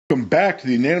Welcome back to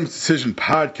the Unanimous Decision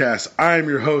Podcast. I am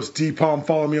your host, D-Palm.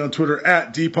 Follow me on Twitter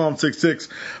at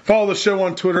DPalm66. Follow the show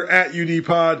on Twitter at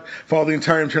UDPod. Follow the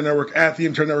entire MTR Network at the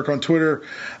MTR Network on Twitter.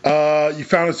 You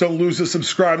found us, don't lose us.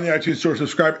 Subscribe in the iTunes Store.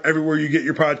 Subscribe everywhere you get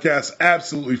your podcasts.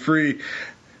 Absolutely free.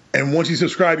 And once you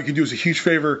subscribe, you can do us a huge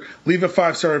favor. Leave a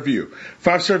 5-star review.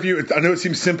 5-star review, I know it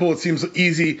seems simple, it seems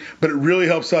easy, but it really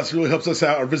helps us. It really helps us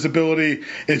out, our visibility.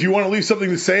 And if you want to leave something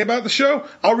to say about the show,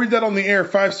 I'll read that on the air.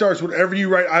 5 stars, whatever you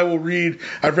write, I will read.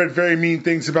 I've read very mean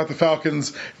things about the Falcons,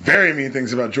 very mean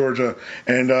things about Georgia,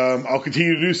 and I'll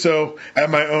continue to do so at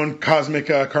my own cosmic,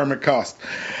 karmic cost.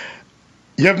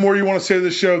 You have more you want to say to the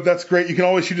show, that's great. You can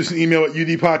always shoot us an email at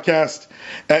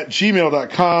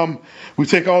udpodcast@gmail.com. We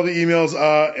take all the emails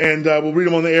and we'll read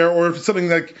them on the air. Or if it's something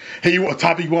like, hey, you want a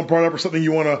topic you want brought up or something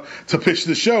you want to pitch to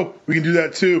the show, we can do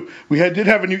that too. We did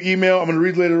have a new email I'm going to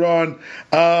read later on.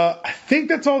 I think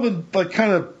that's all the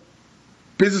kind of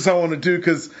business I want to do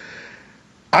because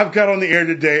I've got on the air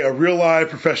today a real live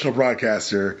professional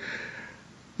broadcaster,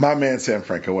 my man Sam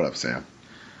Franco. What up, Sam?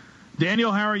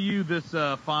 Daniel, how are you this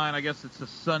fine? I guess it's a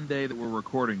Sunday that we're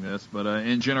recording this, but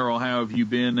in general, how have you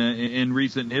been in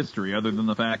recent history, other than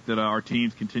the fact that our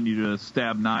teams continue to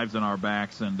stab knives in our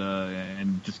backs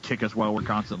and just kick us while we're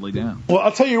constantly down? Well,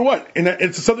 I'll tell you what, and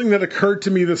it's something that occurred to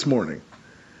me this morning.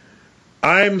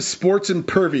 I'm sports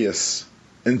impervious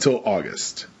until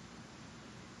August.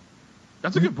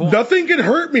 That's a good point. Nothing can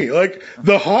hurt me. Like,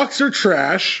 the Hawks are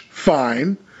trash,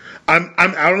 fine. I'm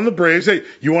out on the Braves. Hey,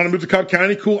 you want to move to Cobb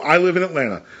County? Cool. I live in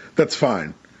Atlanta. That's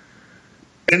fine.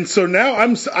 And so now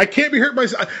I can't be hurt by.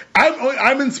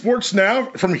 I'm in sports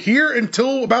now from here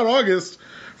until about August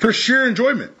for sheer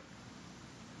enjoyment.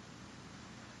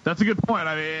 That's a good point.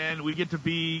 I mean, we get to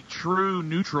be true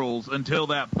neutrals until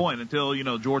that point, until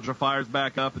Georgia fires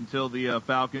back up, until the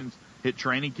Falcons hit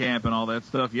training camp and all that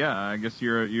stuff. Yeah, I guess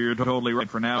you're totally right.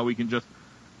 For now, we can just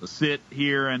sit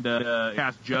here and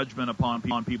cast judgment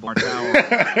upon people in our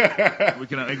tower. We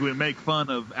can make fun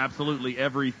of absolutely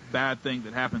every bad thing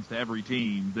that happens to every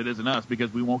team that isn't us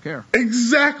because we won't care.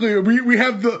 Exactly. We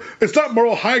have it's not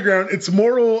moral high ground, it's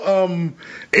moral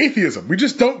atheism. We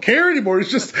just don't care anymore.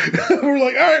 It's just, we're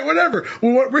like, all right, whatever.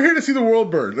 We're here to see the world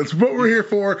burn. That's what we're here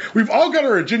for. We've all got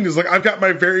our agendas. Like, I've got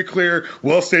my very clear,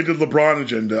 well-stated LeBron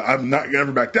agenda. I'm not going to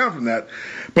ever back down from that.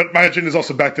 But my agenda is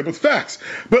also backed up with facts.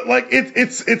 But, like,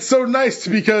 it's so nice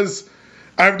because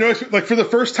I've noticed, like, for the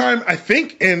first time, I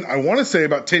think, in, I want to say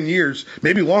about 10 years,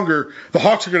 maybe longer, the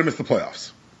Hawks are going to miss the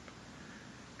playoffs.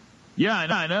 Yeah,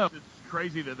 I know. It's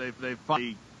crazy that they've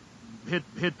finally hit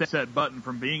that set button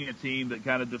from being a team that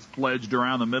kind of just fledged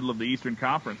around the middle of the Eastern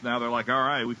Conference. Now they're like, all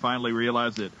right, we finally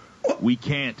realize that we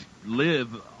can't live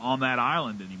on that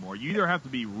island anymore. You either have to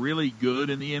be really good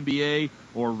in the NBA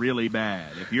or really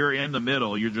bad. If you're in the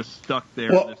middle, you're just stuck there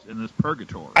in this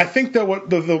purgatory. I think that what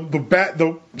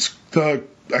the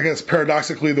I guess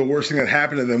paradoxically the worst thing that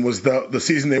happened to them was the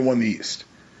season they won the East.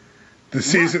 The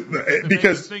season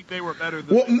because think they were better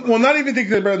than well, not even think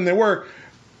they're better than they were.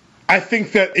 I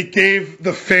think that it gave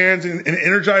the fans and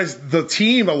energized the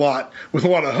team a lot with a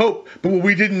lot of hope. But what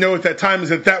we didn't know at that time is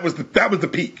that was the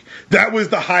peak. That was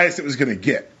the highest it was going to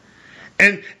get.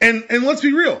 And let's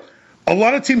be real. A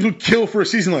lot of teams would kill for a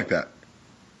season like that.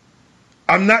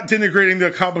 I'm not denigrating the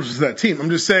accomplishments of that team. I'm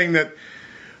just saying that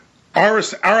our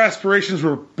aspirations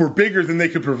were bigger than they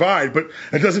could provide. But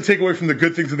it doesn't take away from the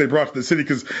good things that they brought to the city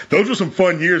because those were some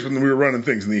fun years when we were running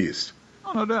things in the East.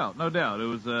 Oh, no doubt.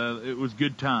 It was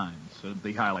good times,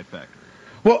 the highlight factor.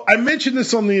 Well, I mentioned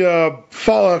this on the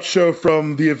Fallout show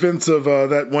from the events of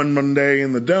that one Monday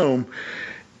in the Dome,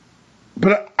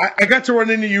 but I got to run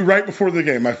into you right before the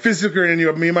game. I physically ran into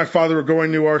you. Me and my father were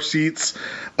going to our seats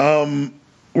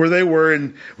where they were,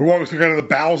 and we're walking through kind of the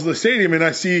bowels of the stadium, and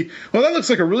I see, well, that looks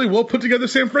like a really well-put-together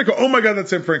Sam Franco. Oh, my God, that's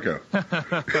Sam Franco.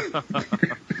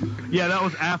 Yeah, that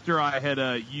was after I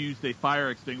had used a fire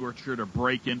extinguisher to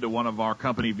break into one of our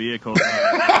company vehicles. And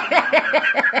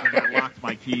I locked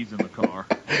my keys in the car.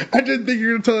 I didn't think you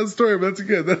were going to tell that story, but that's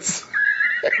good.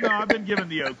 No, I've been given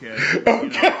the okay.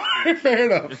 Okay,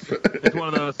 fair enough. It's one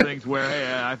of those things where,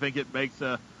 hey, I think it makes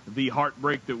the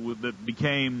heartbreak that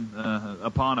came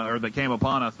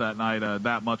upon us that night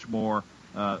that much more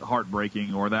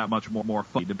heartbreaking or that much more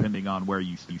funny, depending on where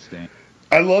you stand.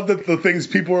 I love that the things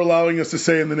people are allowing us to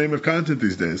say in the name of content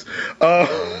these days.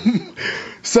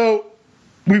 So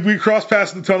we crossed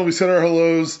past the tunnel. We said our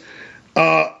hellos.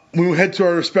 We head to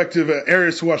our respective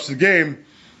areas to watch the game.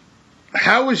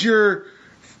 How was your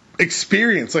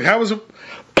experience? Like, how was it?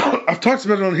 I've talked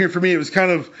about it on here. For me, it was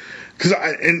kind of because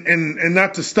and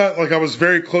not to stunt. Like, I was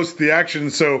very close to the action,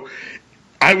 so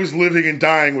I was living and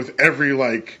dying with every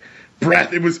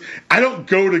breath. I don't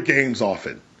go to games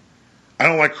often. I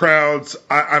don't like crowds.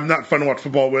 I'm not fun to watch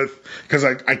football with because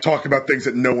I talk about things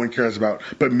that no one cares about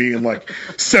but me and like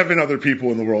 7 other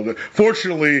people in the world.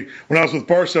 Fortunately, when I was with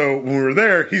Barso, when we were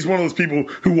there, he's one of those people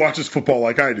who watches football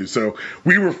like I do. So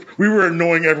we were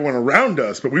annoying everyone around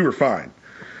us, but we were fine.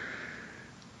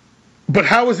 But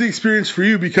how was the experience for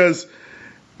you? Because,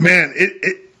 man,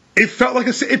 it felt like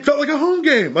a home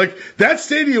game. Like that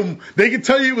stadium, they could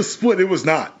tell you it was split. It was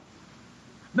not.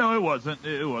 No, it wasn't.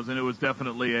 It wasn't. It was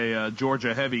definitely a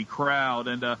Georgia-heavy crowd.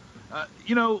 And,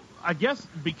 I guess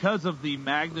because of the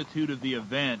magnitude of the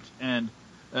event and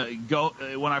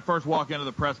when I first walk into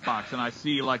the press box and I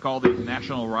see, like, all these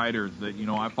national writers that,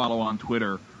 I follow on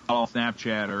Twitter, on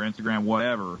Snapchat or Instagram,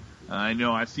 whatever,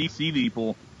 I see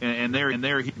people, and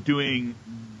they're doing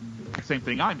the same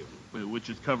thing I do, which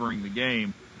is covering the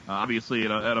game, obviously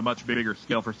at a much bigger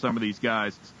scale for some of these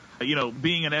guys.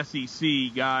 Being an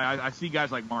SEC guy, I see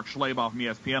guys like Mark Schlabach from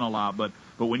ESPN a lot, but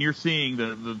when you're seeing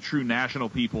the true national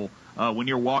people, when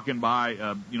you're walking by,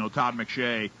 Todd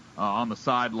McShay on the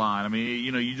sideline, I mean,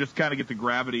 you just kind of get the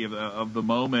gravity of the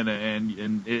moment,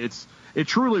 and it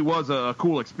truly was a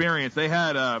cool experience. They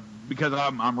had, because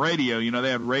I'm radio,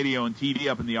 they have radio and TV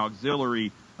up in the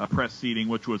auxiliary press seating,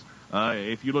 which was,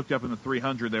 if you looked up in the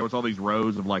 300, there was all these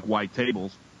rows of like white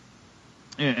tables.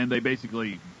 And they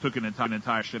basically took an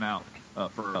entire shit out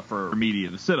for media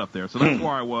to sit up there. So that's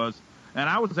where I was. And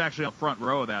I was actually on the front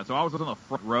row of that. So I was on the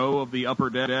front row of the upper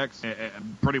decks,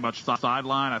 pretty much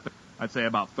sideline. I'd say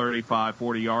about 35,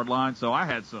 40-yard line. So I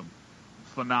had some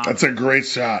phenomenal. That's a great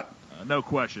shot. No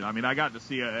question. I mean, I got to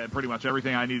see pretty much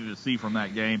everything I needed to see from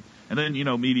that game. And then,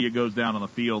 media goes down on the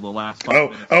field the last 5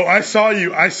 minutes. Oh, I saw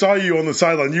you on the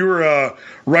sideline. You were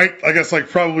right, I guess, like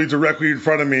probably directly in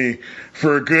front of me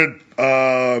for a good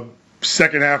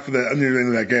second half of the end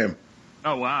of that game.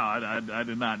 Oh, wow. I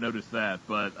did not notice that.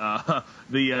 But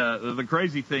the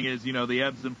crazy thing is, the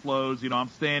ebbs and flows. I'm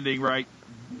standing right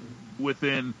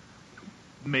within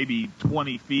maybe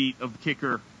 20 feet of the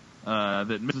kicker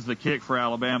that misses the kick for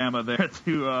Alabama there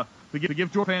to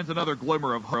give Georgia fans another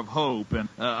glimmer of hope. And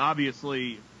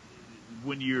obviously,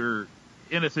 when you're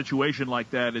in a situation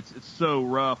like that, it's so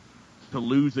rough to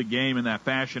lose a game in that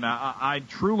fashion. I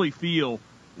truly feel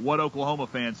what Oklahoma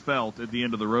fans felt at the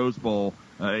end of the Rose Bowl,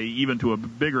 even to a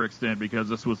bigger extent because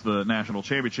this was the national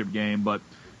championship game. But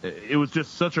it was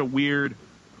just such a weird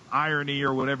irony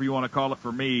or whatever you want to call it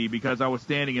for me, because I was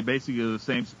standing in basically the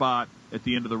same spot at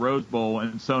the end of the Rose Bowl,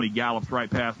 and Sony gallops right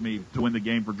past me to win the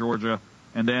game for Georgia.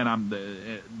 And then I'm,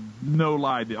 no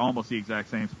lie, almost the exact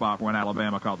same spot when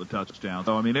Alabama caught the touchdown.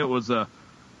 So, I mean, it was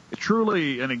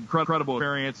truly an incredible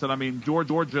experience. And, I mean,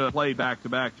 Georgia played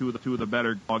back-to-back two of the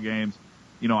better ball games,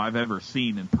 I've ever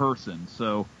seen in person.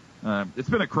 So it's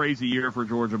been a crazy year for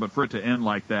Georgia, but for it to end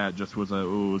like that just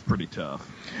was pretty tough.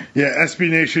 Yeah, SB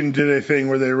Nation did a thing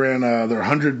where they ran their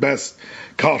 100 best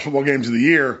college football games of the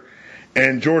year,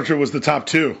 and Georgia was the top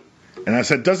 2. And I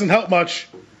said, doesn't help much.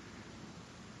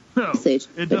 No, message,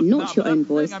 but not your own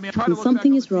voice, and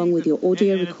something is wrong with your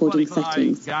audio recording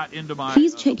settings.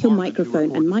 Please check your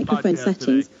microphone and microphone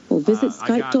settings, or visit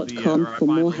Skype.com for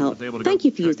more help. Thank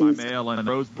you for using this. And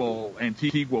Rose Bowl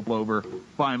Antigua blowover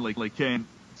finally came.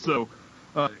 So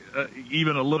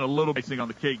even a little icing on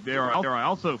the cake there. I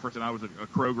also, first, I was at a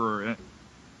Kroger.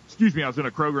 I was in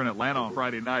a Kroger in Atlanta on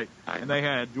Friday night, and they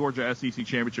had Georgia SEC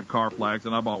championship car flags,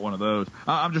 and I bought one of those.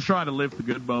 I'm just trying to live the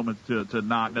good moments to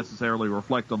not necessarily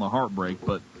reflect on the heartbreak,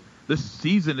 but this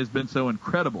season has been so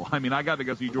incredible. I mean, I got to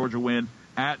go see Georgia win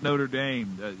at Notre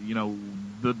Dame.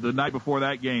 The night before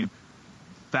that game,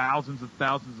 thousands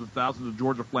of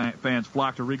Georgia fans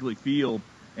flocked to Wrigley Field.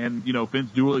 And,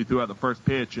 Vince Dooley threw out the first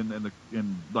pitch, and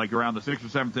like around the 6th or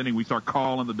 7th inning, we start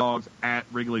calling the dogs at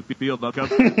Wrigley Field. Because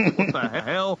what the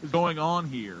hell is going on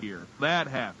here? That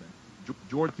happened.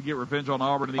 Georgia to get revenge on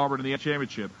Auburn in the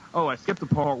championship. Oh, I skipped the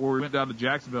part where we went down to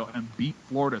Jacksonville and beat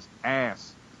Florida's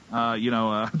ass.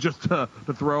 Just to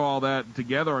throw all that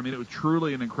together. I mean, it was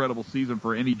truly an incredible season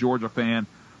for any Georgia fan.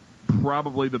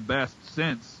 Probably the best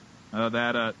since that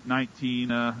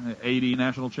 1980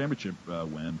 national championship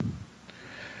win.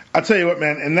 I'll tell you what,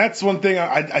 man, and that's one thing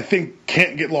I think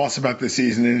can't get lost about this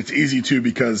season, and it's easy to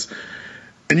because,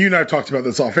 and you and I have talked about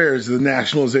this off air, is the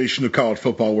nationalization of college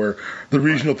football where the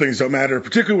regional things don't matter,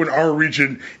 particularly when our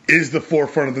region is the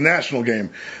forefront of the national game.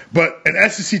 But an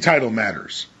SEC title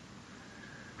matters.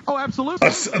 Oh, absolutely.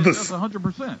 That's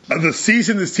 100%. The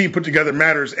season this team put together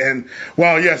matters, and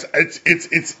while, yes,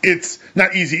 it's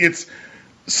not easy, it's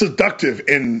seductive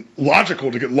and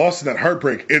logical to get lost in that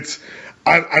heartbreak.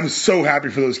 I'm so happy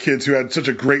for those kids who had such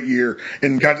a great year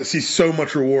and got to see so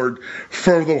much reward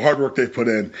for the hard work they've put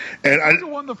in. And I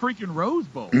won the freaking Rose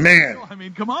Bowl. Man, I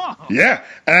mean, come on. Yeah,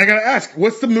 and I gotta ask,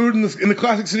 what's the mood in the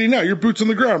Classic City now? You're boots on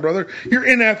the ground, brother. You're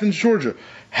in Athens, Georgia.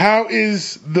 How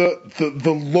is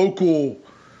the local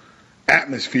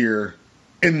atmosphere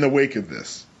in the wake of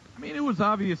this? I mean, it was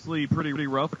obviously pretty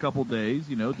rough a couple days,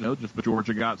 just but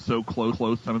Georgia got so close,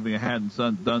 something they hadn't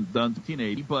done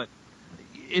 1980, but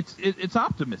it's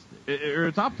optimistic, or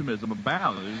it's optimism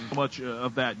about it. There's so much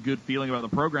of that good feeling about the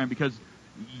program because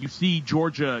you see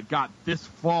Georgia got this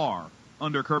far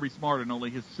under Kirby Smart in only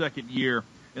his second year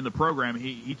in the program.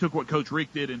 He took what Coach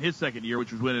Rick did in his second year,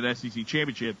 which was win an SEC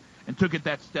championship, and took it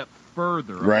that step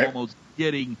further, right, almost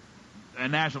getting a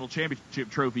national championship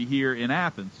trophy here in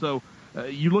Athens. So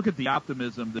you look at the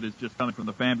optimism that is just coming from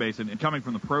the fan base and coming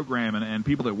from the program and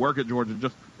people that work at Georgia.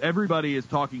 Just everybody is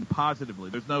talking positively.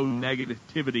 There's no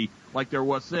negativity like there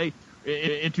was, say,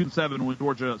 in 2007 when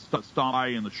Georgia stomped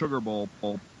in the Sugar Bowl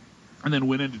and then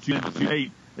went into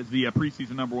 2008 as the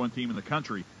preseason number one team in the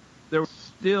country. There was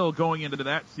still going into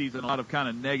that season a lot of kind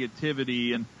of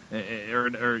negativity and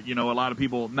a lot of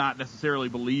people not necessarily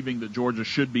believing that Georgia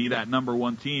should be that number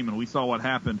one team. And we saw what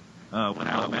happened when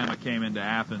Alabama came into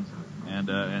Athens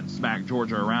and smacked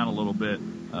Georgia around a little bit,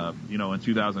 in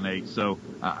 2008. So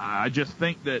I just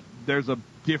think that there's a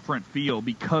different feel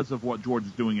because of what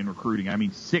Georgia's doing in recruiting. I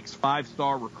mean, 6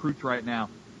 5-star recruits right now,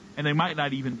 and they might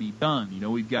not even be done.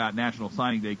 We've got National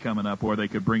Signing Day coming up where they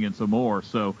could bring in some more.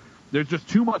 So there's just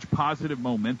too much positive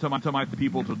momentum. I like the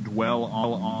people to dwell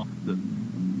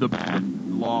on the bad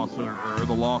loss or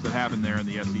the loss that happened there in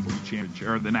the SEC championship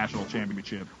or the national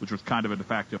championship, which was kind of a de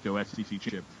facto SEC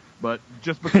championship. But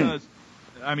just because,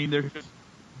 I mean,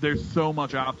 there's so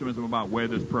much optimism about where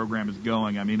this program is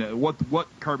going. I mean, what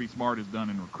Kirby Smart has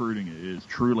done in recruiting is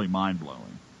truly mind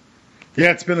blowing.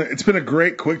 Yeah, it's been a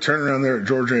great quick turnaround there at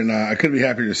Georgia, and I couldn't be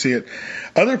happier to see it.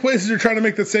 Other places are trying to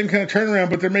make the same kind of turnaround,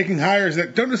 but they're making hires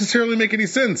that don't necessarily make any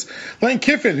sense. Lane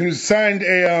Kiffin, who's signed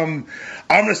a I'm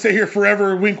going to stay here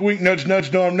forever, wink, wink, nudge,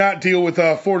 nudge, no, I'm not deal with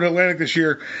Florida Atlantic this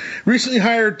year, recently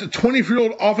hired a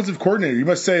 24-year-old offensive coordinator. You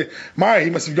must say, he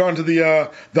must have gone to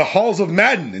the halls of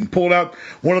Madden and pulled out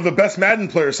one of the best Madden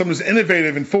players, someone who's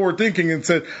innovative and forward-thinking, and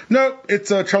said, no, it's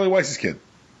Charlie Weiss's kid.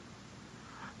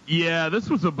 Yeah, this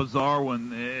was a bizarre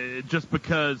one, just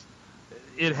because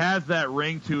it has that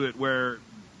ring to it where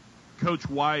Coach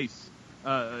Weiss,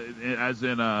 as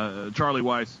in Charlie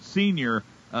Weiss Sr.,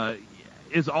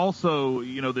 is also,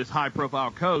 this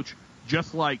high-profile coach,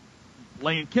 just like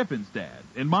Lane Kiffin's dad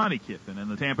and Monty Kiffin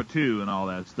and the Tampa 2 and all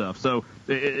that stuff. So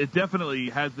it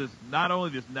definitely has this, not only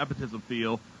this nepotism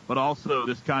feel, but also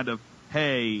this kind of,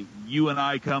 hey, you and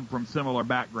I come from similar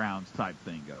backgrounds type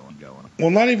thing going on. Well,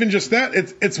 not even just that.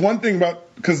 It's one thing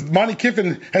about, because Monty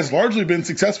Kiffin has largely been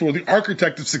successful, the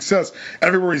architect of success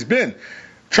everywhere he's been.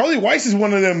 Charlie Weiss is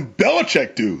one of them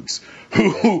Belichick dudes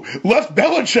who left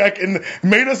Belichick and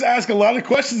made us ask a lot of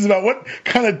questions about what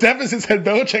kind of deficits had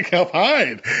Belichick helped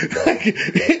hide.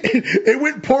 It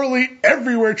went poorly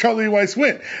everywhere Charlie Weiss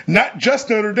went. Not just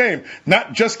Notre Dame,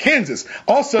 not just Kansas.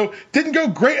 Also, didn't go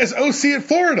great as OC at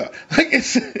Florida.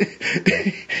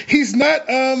 He's not,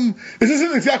 this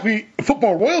isn't exactly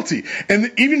football royalty.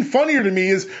 And even funnier to me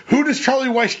is, who does Charlie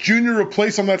Weiss Jr.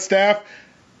 replace on that staff?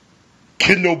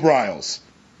 Kendall Briles.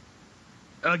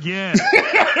 Again.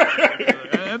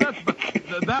 And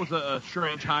that was a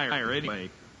strange hire anyway,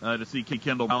 to see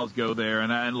Kendall Briles go there.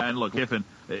 And look, Kiffin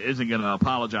isn't going to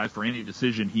apologize for any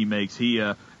decision he makes. He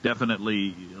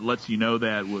definitely lets you know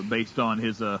that based on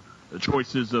his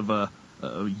choices of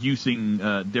using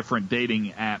different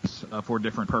dating apps for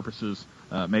different purposes,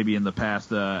 maybe in the past,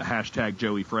 hashtag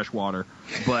Joey Freshwater.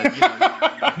 But,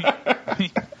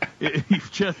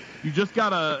 you just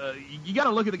gotta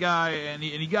look at the guy and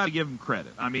you gotta give him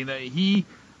credit. I mean, he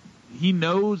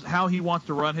knows how he wants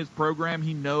to run his program.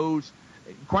 He knows,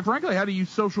 quite frankly, how to use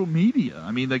social media.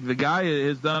 I mean, the guy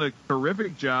has done a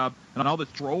terrific job, and all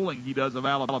this trolling he does of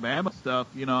Alabama stuff.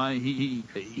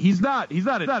 He's not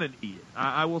an idiot.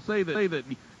 I will say that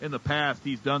in the past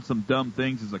he's done some dumb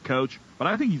things as a coach, but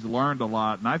I think he's learned a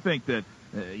lot, and I think that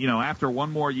after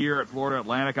one more year at Florida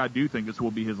Atlantic, I do think this will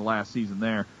be his last season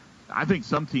there. I think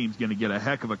some team's going to get a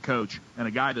heck of a coach and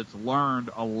a guy that's learned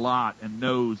a lot and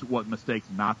knows what mistakes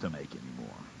not to make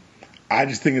anymore. I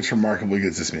just think it's remarkable he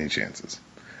gets this many chances.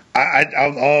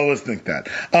 I'll always think that.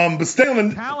 But stay on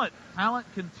the talent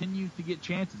continues to get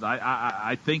chances.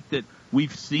 I think that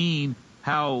we've seen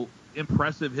how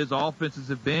impressive his offenses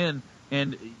have been,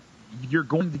 and you're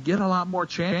going to get a lot more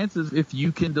chances if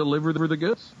you can deliver the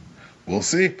goods. We'll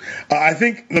see. I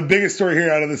think the biggest story here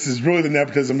out of this is really the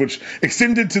nepotism, which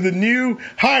extended to the new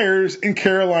hires in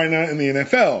Carolina in the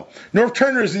NFL. Norv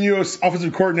Turner is the U.S.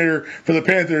 offensive coordinator for the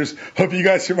Panthers. Hope you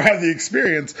guys survive the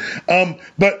experience.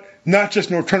 But not just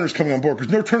Norv Turner's coming on board,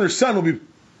 because Norv Turner's son will be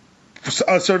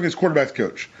serving as quarterback's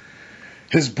coach.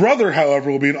 His brother, however,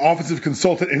 will be an offensive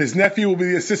consultant, and his nephew will be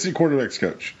the assistant quarterback's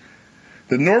coach.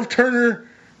 The Norv Turner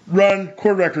run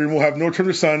quarterback room will have Norv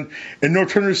Turner's son and Norv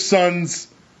Turner's son's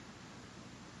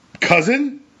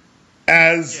cousin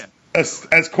as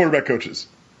quarterback coaches.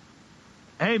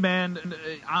 Hey man,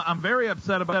 I'm very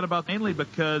upset about mainly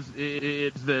because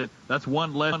that's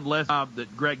one less job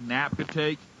that Greg Knapp could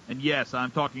take. And yes,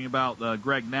 I'm talking about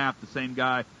Greg Knapp, the same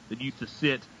guy that used to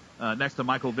sit next to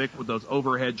Michael Vick with those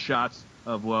overhead shots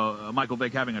of Michael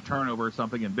Vick having a turnover or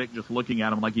something, and Vick just looking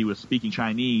at him like he was speaking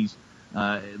Chinese.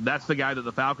 That's the guy that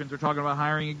the Falcons are talking about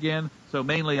hiring again. So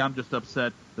mainly, I'm just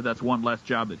upset that that's one less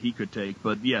job that he could take.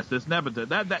 But yes, this nepotism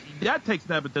that takes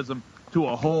nepotism to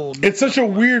a whole. It's such a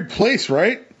weird place,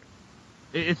 right?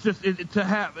 It's just to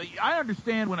have. I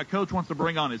understand when a coach wants to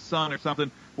bring on his son or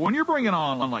something, but when you're bringing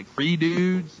on like 3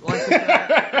 dudes like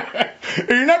that,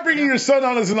 you're not bringing your son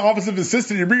on as an offensive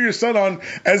assistant. You're bringing your son on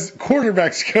as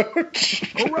quarterback's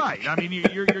coach. Oh, right. I mean,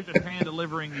 you're just hand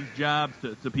delivering these jobs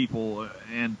to people.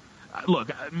 And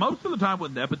look, most of the time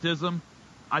with nepotism,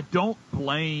 I don't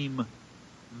blame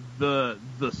the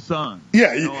son.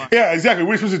 Yeah, yeah, exactly.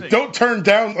 We're supposed to don't turn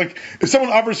down. Like if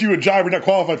someone offers you a job you're not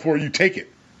qualified for, you take it.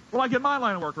 Well, like in my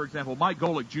line of work, for example, Mike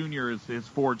Golick Jr. has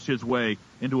forged his way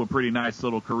into a pretty nice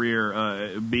little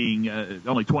career, being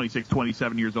only 26,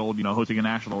 27 years old, hosting a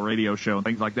national radio show and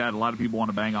things like that. A lot of people want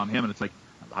to bang on him, and it's like,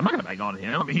 I'm not going to bang on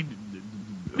him. I mean,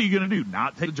 what are you going to do,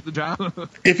 not take the job?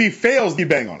 If he fails, you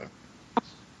bang on him.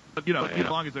 But, as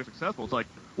long as they're successful, it's like,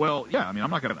 well, yeah, I mean,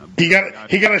 I'm not going to.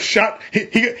 He got a shot. He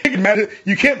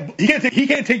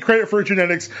can't take credit for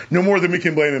genetics no more than we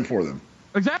can blame him for them.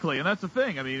 Exactly, and that's the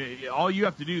thing. I mean, all you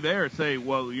have to do there is say,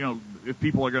 well, if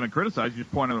people are going to criticize, you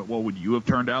just point out, well, would you have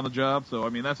turned down the job? So, I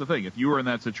mean, that's the thing. If you were in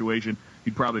that situation,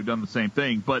 you'd probably have done the same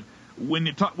thing. But when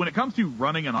it comes to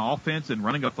running an offense and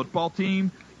running a football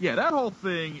team, yeah, that whole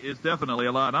thing is definitely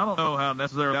a lot. And I don't know how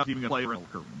necessarily that's even going to play a role.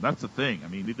 That's the thing. I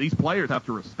mean, these players have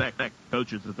to respect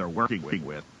coaches that they're working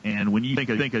with. And when you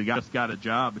think a guy's got a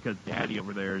job because daddy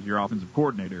over there is your offensive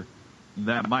coordinator,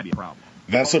 that might be a problem.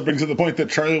 That also brings up the point that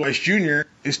Charlie Weiss Jr.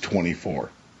 is 24.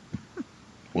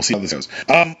 We'll see how this goes.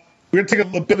 We're going to take a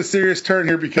little bit of a serious turn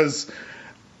here because,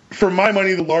 for my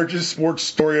money, the largest sports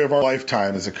story of our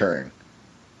lifetime is occurring.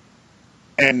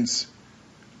 And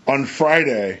on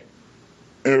Friday,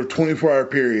 in a 24-hour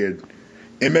period,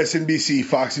 MSNBC,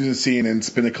 Fox News, and CNN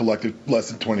spent a collective less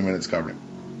than 20 minutes covering it.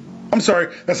 I'm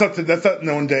sorry, that's not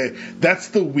known day. That's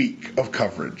the week of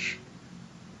coverage.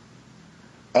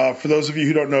 For those of you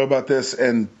who don't know about this,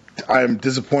 and I'm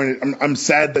disappointed, I'm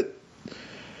sad that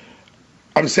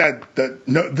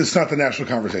no, this is not the national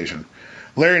conversation.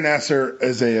 Larry Nassar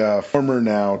is a former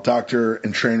now doctor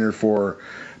and trainer for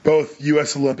both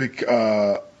US Olympic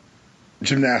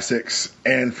Gymnastics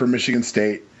and for Michigan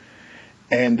State,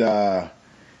 and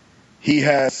he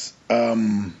has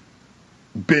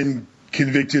been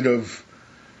convicted of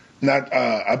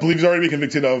I believe he's already been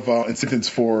convicted of and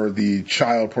sentenced for the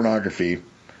child pornography.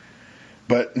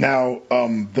 But now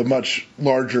the much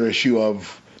larger issue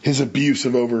of his abuse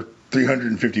of over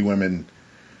 350 women,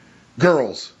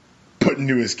 girls, put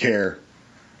into his care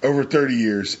over 30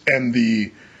 years, and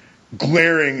the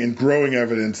glaring and growing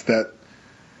evidence that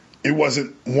it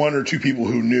wasn't one or two people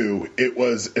who knew, it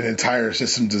was an entire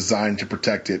system designed to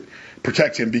protect him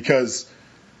because,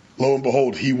 lo and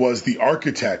behold, he was the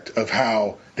architect of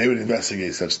how they would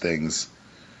investigate such things.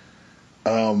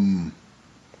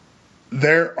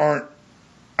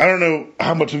 I don't know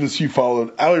how much of this you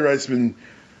followed. Ali Reisman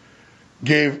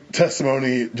gave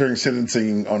testimony during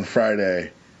sentencing on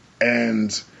Friday,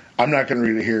 and I'm not going to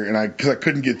read it here, because I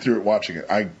couldn't get through it watching it.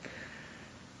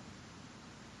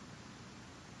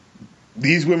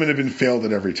 These women have been failed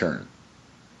at every turn.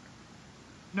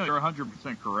 No, you're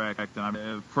 100% correct. I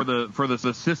mean, for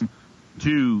the system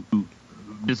to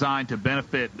designed to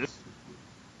benefit this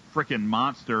freaking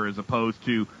monster as opposed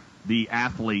to the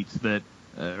athletes that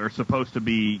are supposed to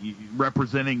be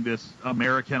representing this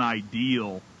American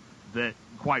ideal that,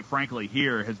 quite frankly,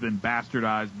 here has been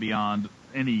bastardized beyond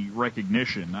any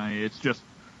recognition. It's just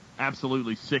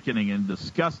absolutely sickening and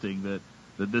disgusting that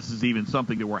this is even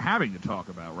something that we're having to talk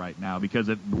about right now because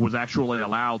it was actually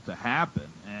allowed to happen.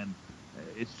 And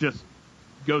it's just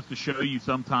goes to show you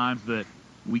sometimes that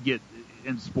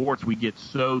in sports we get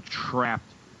so trapped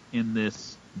in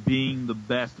this being the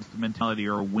best mentality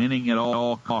or winning at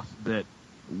all costs that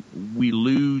we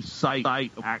lose sight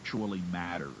of what actually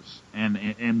matters. And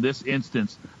in this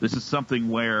instance, this is something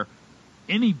where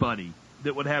anybody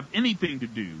that would have anything to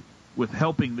do with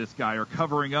helping this guy or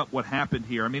covering up what happened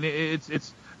here, I mean,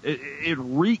 it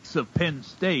reeks of Penn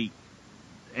State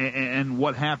and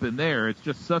what happened there. It's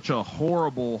just such a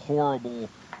horrible, horrible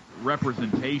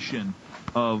representation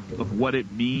of what it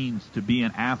means to be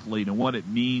an athlete and what it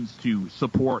means to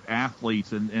support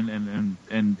athletes, and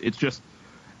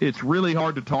it's really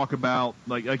hard to talk about.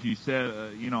 Like you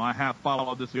said, I have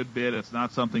followed this a good bit. It's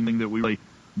not something that we really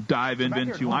dive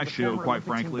into my show, quite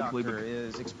frankly.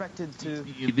 Is expected to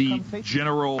the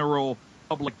general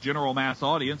public, general mass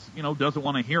audience, doesn't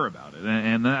want to hear about it,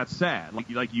 and that's sad.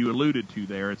 Like you alluded to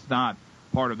there, it's not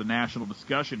part of the national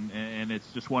discussion, and it's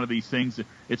just one of these things.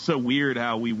 It's so weird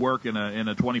how we work in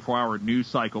a 24-hour news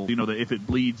cycle. That if it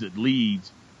bleeds, it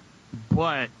leads.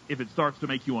 But if it starts to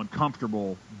make you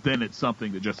uncomfortable, then it's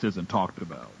something that just isn't talked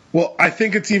about. Well, I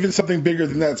think it's even something bigger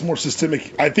than that. It's more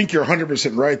systemic. I think you're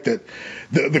 100% right that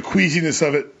the queasiness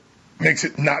of it makes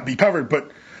it not be covered.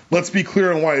 But let's be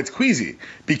clear on why it's queasy.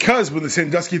 Because when the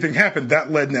Sandusky thing happened,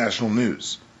 that led national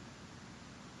news.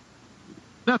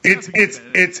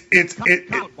 It's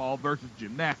football versus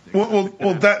gymnastics.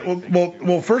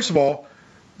 Well, first of all,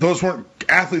 those weren't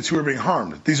athletes who were being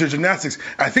harmed. These are gymnastics.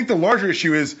 I think the larger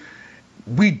issue is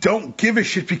we don't give a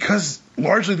shit because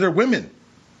largely they're women.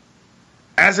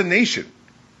 As a nation,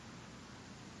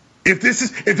 if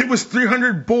it was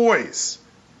 300 boys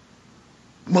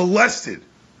molested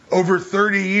over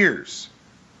 30 years,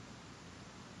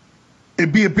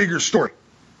 it'd be a bigger story.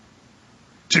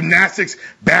 Gymnastics,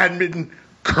 badminton,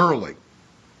 curling.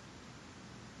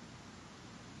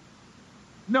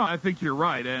 No, I think you're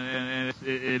right, and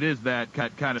it is that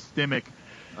kind of systemic,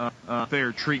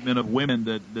 fair treatment of women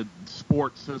that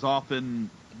sports has often.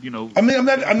 I'm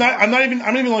not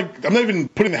even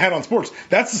putting the hat on sports.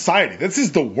 That's society. This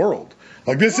is the world.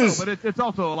 But it's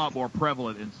also a lot more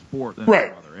prevalent in sport than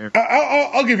right. Other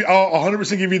areas. I'll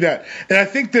 100% give you that. And I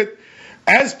think that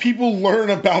as people learn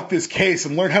about this case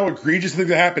and learn how egregious things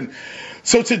happened.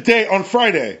 So today, on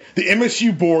Friday, the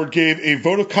MSU board gave a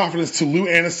vote of confidence to Lou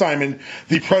Anna Simon,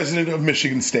 the president of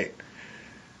Michigan State.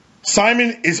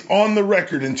 Simon is on the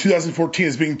record in 2014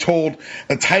 as being told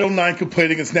a Title IX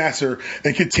complaint against Nassar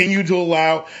and continued to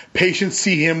allow patients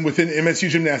see him within MSU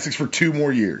Gymnastics for 2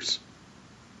 more years.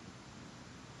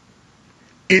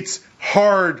 It's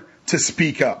hard to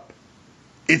speak up.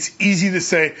 It's easy to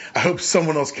say, I hope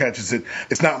someone else catches it.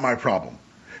 It's not my problem.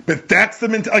 But that's the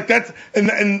mentality.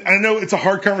 And I know it's a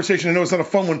hard conversation. I know it's not a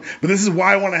fun one. But this is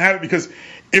why I want to have it, because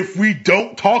if we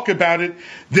don't talk about it,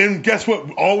 then guess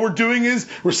what? All we're doing is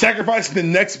we're sacrificing the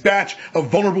next batch of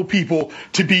vulnerable people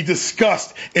to be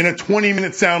discussed in a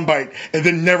 20-minute soundbite and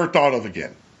then never thought of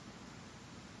again.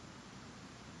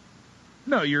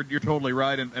 No, you're totally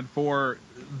right. And for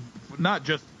not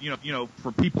just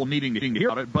for people needing to hear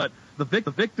about it, but the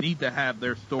victim need to have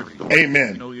their story.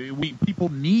 Amen. People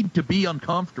need to be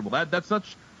uncomfortable. That's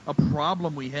such a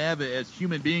problem we have as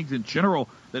human beings in general,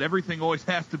 that everything always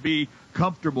has to be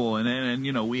comfortable, and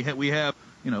we have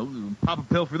pop a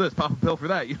pill for this, pop a pill for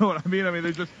that. You know what I mean? I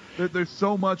mean, there's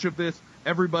so much of this.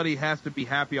 Everybody has to be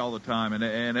happy all the time,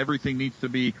 and everything needs to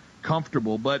be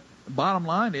comfortable. But bottom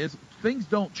line is, things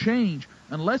don't change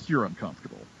unless you're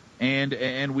uncomfortable.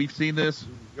 And we've seen this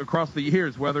across the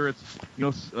years, whether it's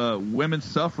women's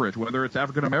suffrage, whether it's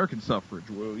African American suffrage,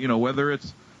 whether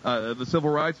it's the civil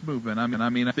rights movement. I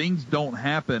mean, things don't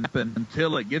happen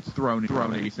until it gets thrown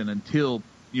in face, and until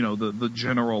the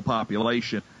general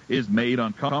population is made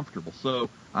uncomfortable.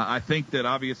 So I think that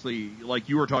obviously, like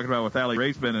you were talking about with Allie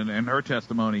Raisman and her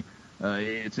testimony,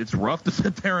 it's rough to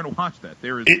sit there and watch that.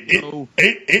 There is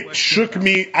it shook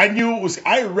me. I knew it was.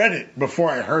 I read it before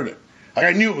I heard it.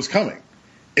 I knew it was coming,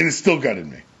 and it still gutted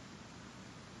me.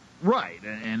 Right,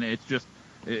 and it's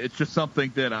just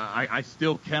something that I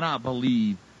still cannot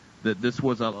believe that this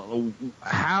was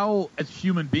how, as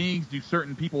human beings, do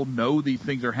certain people know these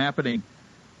things are happening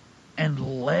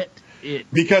and let it?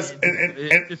 Because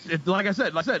like I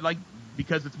said,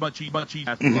 because it's much easier to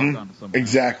pass mm-hmm. on to somebody.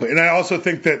 Exactly, and I also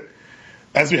think that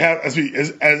as we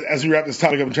wrap this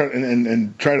topic up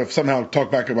and try to somehow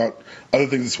talk back about other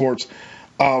things in sports.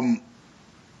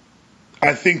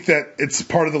 I think that it's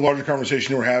part of the larger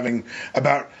conversation we're having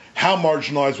about how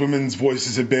marginalized women's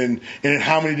voices have been and in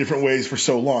how many different ways for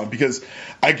so long. Because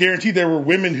I guarantee there were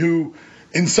women who,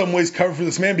 in some ways, covered for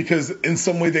this man because in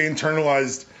some way they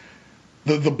internalized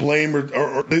the blame or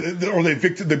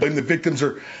they blame the victims,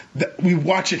 or we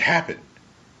watch it happen,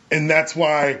 and that's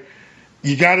why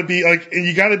You gotta be and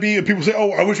people say, oh,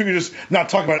 I wish we could just not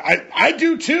talk about it. I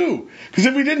do too. Because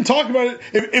if we didn't talk about it,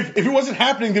 if it wasn't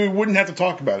happening, then we wouldn't have to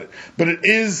talk about it. But it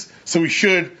is, so we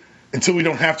should, until we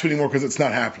don't have to anymore because it's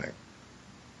not happening.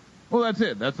 Well, that's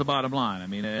it. That's the bottom line. I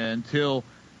mean, until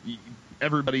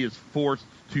everybody is forced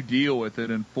to deal with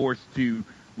it and forced to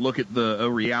look at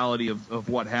the reality of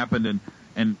what happened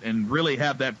and really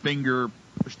have that finger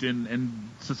pushed in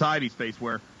society's face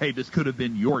where, hey, this could have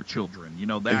been your children.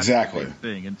 That's exactly the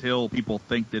thing. Until people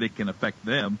think that it can affect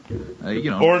them,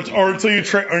 Or until you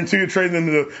train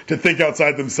them to think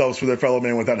outside themselves for their fellow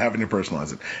man without having to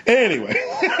personalize it. Anyway,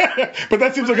 but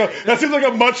that seems like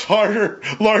a much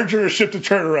larger ship to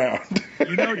turn around.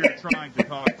 You're trying to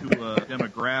talk to a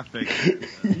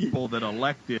demographic people that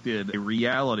elected a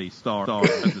reality star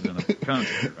president of the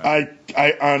country. Right?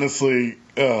 I honestly,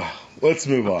 let's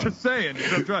move on. Just saying.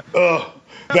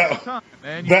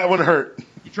 That would hurt.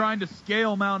 You're trying to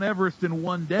scale Mount Everest in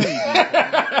one day.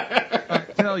 I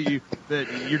tell you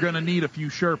that you're going to need a few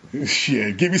Sherpas.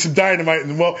 Shit, give me some dynamite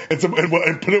and put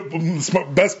it in the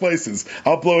best places.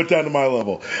 I'll blow it down to my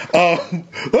level.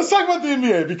 Let's talk about the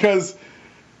NBA because,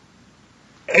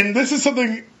 and this is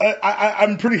something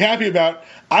I'm pretty happy about.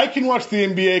 I can watch the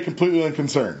NBA completely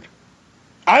unconcerned.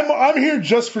 I'm here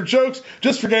just for jokes,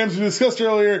 just for games we discussed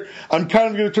earlier. I'm kind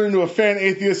of going to turn into a fan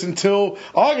atheist until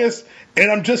August,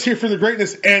 and I'm just here for the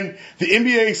greatness. And the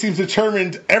NBA seems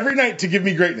determined every night to give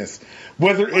me greatness.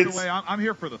 By the way, I'm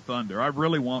here for the Thunder. I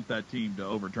really want that team to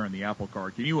overturn the apple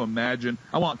cart. Can you imagine?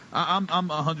 I'm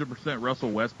 100% Russell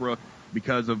Westbrook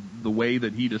because of the way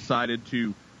that he decided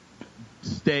to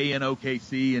stay in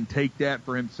OKC and take that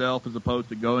for himself as opposed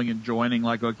to going and joining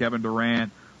like a Kevin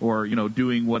Durant or,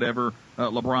 doing whatever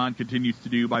LeBron continues to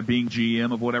do by being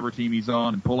GM of whatever team he's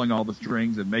on and pulling all the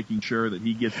strings and making sure that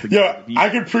he gets the Yeah, I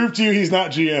can prove to you he's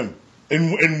not GM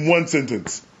in one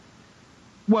sentence.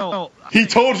 Well, he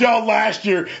told y'all last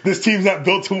year this team's not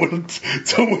built to win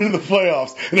in the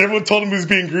playoffs, and everyone told him he was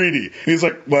being greedy. And he's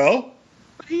like, well,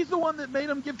 he's the one that made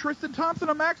him give Tristan Thompson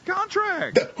a max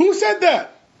contract. Who said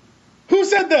that? Who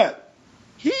said that?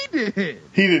 He did.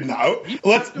 He did not.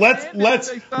 Let's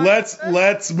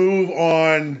move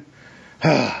on.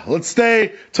 Let's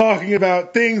stay talking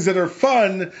about things that are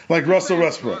fun, like Russell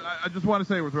Westbrook. I just want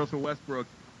to say with Russell Westbrook,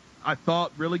 I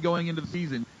thought really going into the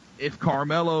season, if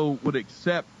Carmelo would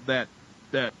accept that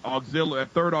third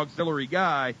auxiliary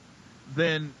guy,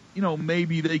 then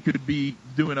maybe they could be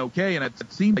doing okay. And it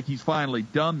seems like he's finally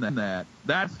done that.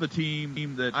 That's the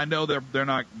team that I know they're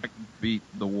not going to beat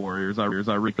the Warriors. I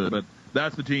really could, but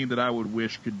that's the team that I would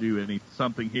wish could do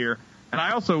something here. And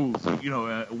I also,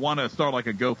 want to start like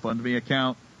a GoFundMe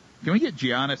account. Can we get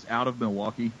Giannis out of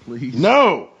Milwaukee, please?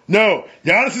 No.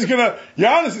 Giannis is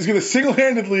gonna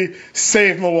single-handedly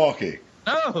save Milwaukee.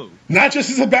 No. Not just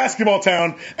as a basketball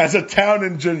town, as a town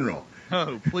in general.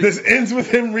 Oh, please. This ends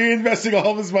with him reinvesting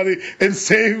all of his money and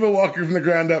saving Milwaukee from the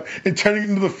ground up and turning it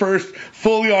into the first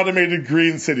fully automated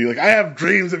green city. Like, I have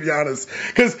dreams of Giannis.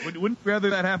 Wouldn't you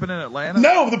rather that happen in Atlanta?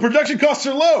 No, the production costs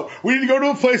are low. We need to go to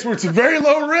a place where it's very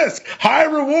low risk, high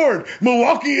reward.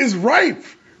 Milwaukee is ripe.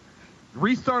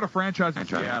 Restart a franchise in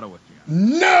Seattle with you.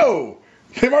 No!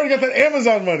 They've already got that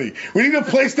Amazon money. We need a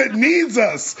place that needs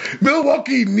us.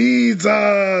 Milwaukee needs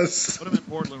us. What in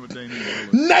Portland would they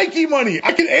need? Nike money.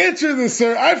 I can answer this,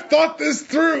 sir. I've thought this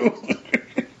through.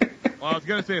 Well, I was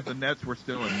going to say if the Nets were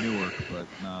still in Newark, but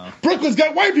no. Brooklyn's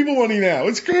got white people money now.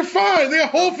 They're fine. They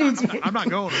got Whole Foods. I'm not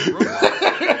going to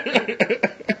Brooklyn.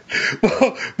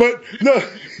 Well, but no,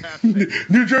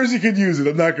 New Jersey could use it.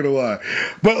 I'm not going to lie.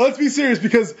 But let's be serious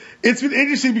because it's been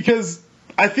interesting because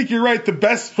I think you're right. The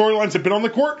best storylines have been on the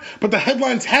court, but the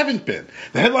headlines haven't been.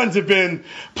 The headlines have been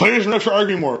players and refs are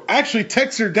arguing more. Actually,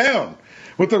 techs are down.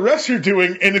 What the refs are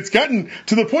doing, and it's gotten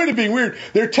to the point of being weird,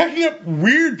 they're teching up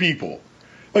weird people.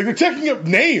 Like, they're teching up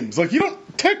names. Like, you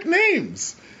don't tech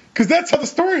names because that's how the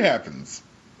story happens.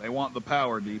 They want the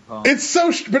power, Deep-Pump. It's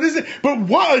so, but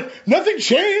why? Like, nothing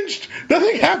changed.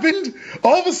 Nothing happened.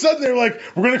 All of a sudden, they're like,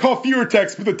 we're going to call fewer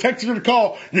techs, but the techs you're going to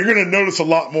call, you're going to notice a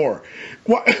lot more.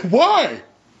 Why?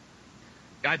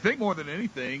 I think more than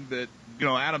anything that,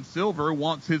 Adam Silver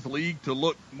wants his league to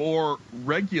look more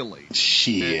regulated.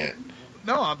 Shit.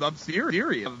 No, I'm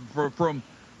serious. From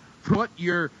what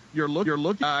you're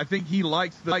looking, I think he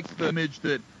likes the image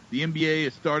that the NBA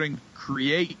is starting to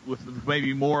create with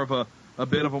maybe more of a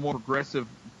bit of a more progressive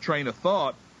train of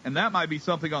thought, and that might be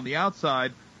something on the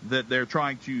outside that they're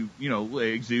trying to,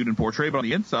 exude and portray, but on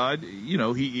the inside,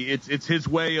 it's his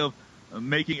way of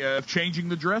changing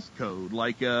the dress code,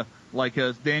 like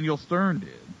Daniel Stern did.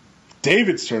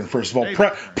 David Stern, first of all.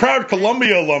 Proud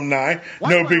Columbia alumni.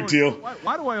 No big deal.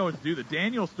 Why do I always do that?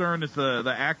 Daniel Stern is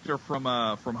the actor from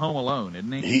Home Alone,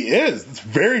 isn't he? He is. It's a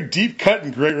very deep cut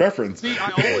and great reference. See,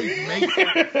 I always make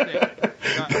that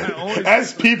mistake.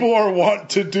 As people are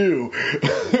wont to do.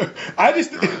 I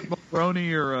just...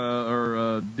 Brony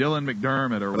or Dylan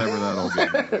McDermott or whatever that'll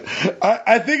be.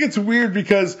 I think it's weird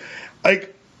because,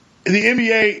 like, in the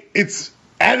NBA, it's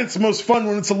at its most fun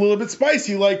when it's a little bit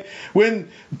spicy. Like, when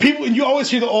people, and you always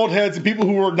hear the old heads and people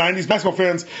who were 90s basketball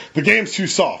fans, the game's too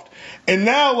soft. And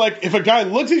now, like, if a guy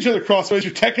looks at each other crossways,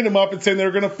 you're teching them up and saying they're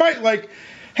going to fight. Like,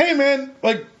 hey, man,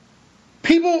 like,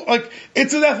 people, like,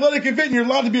 it's an athletic event. And you're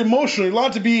allowed to be emotional. You're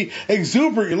allowed to be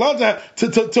exuberant. You're allowed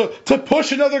to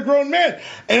push another grown man.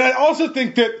 And I also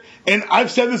think that, and I've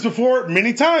said this before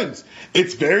many times,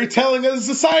 it's very telling as a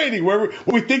society where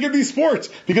we think of these sports,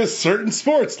 because certain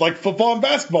sports, like football and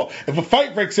basketball, if a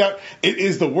fight breaks out, it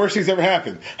is the worst thing that's ever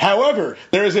happened. However,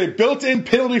 there is a built-in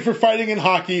penalty for fighting in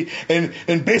hockey, and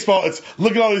in baseball, it's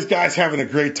look at all these guys having a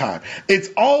great time. It's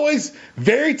always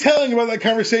very telling about that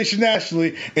conversation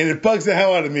nationally, and it bugs the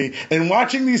hell out of me. And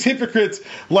watching these hypocrites,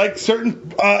 like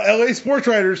certain LA sports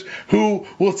writers, who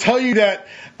will tell you that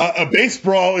a base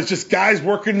brawl is just guys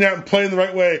working out and playing the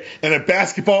right way, and a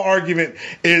basketball argument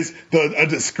is a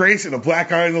disgrace and a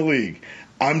black eye in the league.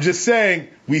 I'm just saying,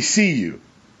 we see you.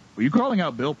 Were you calling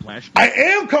out Bill Plaschke? I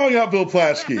am calling out Bill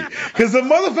Plaschke because the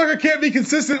motherfucker can't be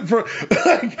consistent for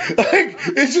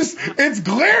it's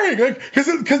glaring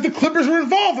because the Clippers were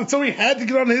involved, and so he had to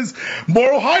get on his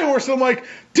moral high horse. And I'm like,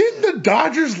 didn't the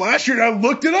Dodgers last year? And I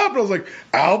looked it up and I was like,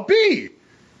 I'll be.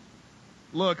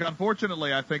 Look,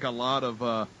 unfortunately, I think a lot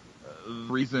of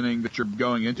reasoning that you're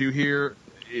going into here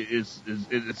is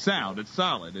sound. It's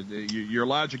solid. Your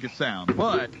logic is sound.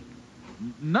 But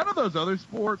none of those other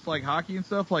sports, like hockey and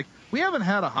stuff, like, we haven't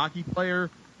had a hockey player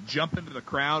jump into the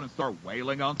crowd and start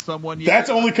wailing on someone yet. That's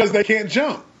only because they can't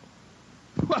jump.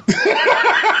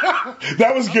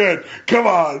 That was good. Come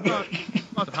on.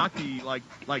 Hockey, like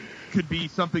could be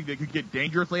something that could get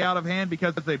dangerously out of hand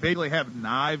because they basically have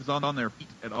knives on their feet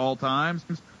at all times.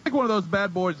 Like one of those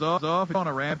bad boys off on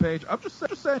a rampage. I'm just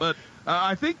saying. But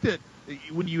I think that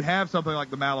when you have something like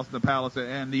the Malice in the Palace,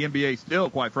 and the NBA still,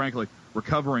 quite frankly,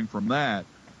 recovering from that.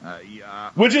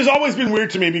 Which has always been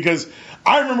weird to me because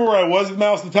I remember where I was at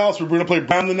Malice in the Palace. We were going to play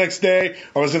Brown the next day.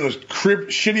 I was in a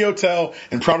shitty hotel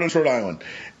in Providence, Rhode Island.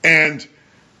 And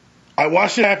I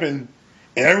watched it happen,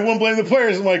 and everyone blamed the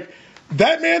players. I'm like,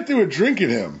 that man threw a drink at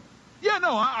him. Yeah,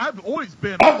 no, I've always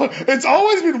been. It's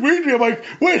always been weird to me. I'm like,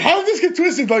 wait, how did this get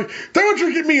twisted? Like, throw a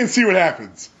drink at me and see what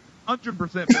happens. 100%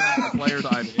 been on the player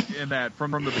side in that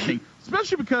from the beginning.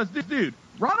 Especially because, dude,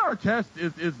 Ron Artest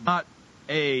is not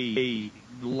a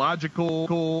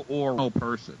logical or real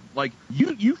person. Like,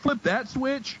 you flip that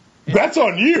switch. That's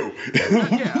on you.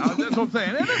 Yeah, that's what I'm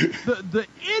saying. And the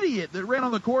idiot that ran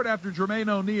on the court after Jermaine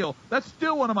O'Neal, that's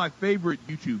still one of my favorite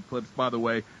YouTube clips, by the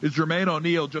way, is Jermaine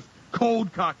O'Neal just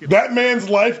cold cocking. That man's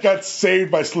life got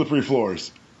saved by slippery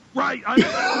floors. Right. I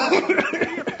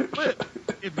know.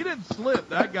 If he didn't slip,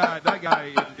 that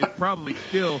guy is probably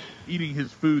still eating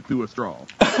his food through a straw.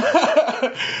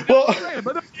 Well,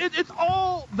 but it's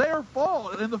all their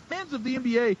fault, and the fans of the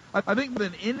NBA, I think, more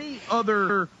than any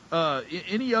other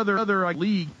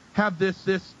league, have this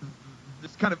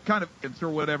kind of or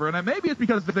whatever. And maybe it's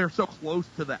because they're so close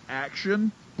to the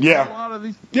action. Yeah. A lot of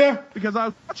these. Yeah. Because I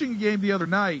was watching a game the other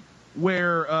night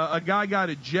where a guy got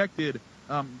ejected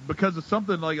because of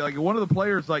something like one of the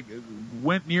players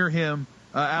went near him.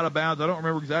 Out of bounds. I don't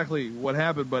remember exactly what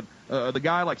happened, but the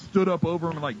guy stood up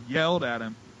over him and yelled at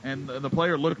him, and the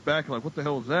player looked back and what the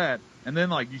hell was that? And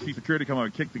then you see security come out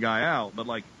and kick the guy out.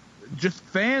 But just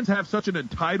fans have such an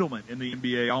entitlement in the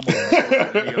NBA almost.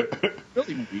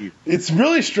 Really weird. It's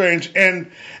really strange, and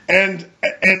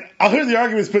I'll hear the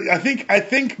arguments, but I think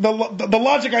the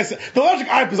logic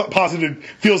I posited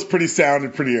feels pretty sound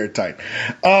and pretty airtight.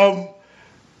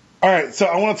 All right, so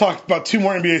I want to talk about two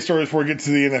more NBA stories before we get to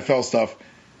the NFL stuff.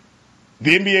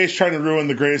 The NBA is trying to ruin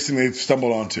the greatest thing they've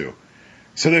stumbled onto.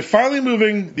 So they're finally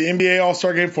moving the NBA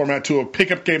All-Star Game format to a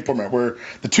pickup game format where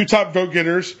the two top vote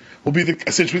getters will be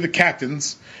essentially the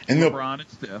captains. And LeBron and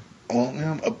Steph. Well,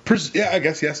 yeah, I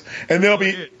guess, yes. And they'll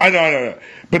be, I know.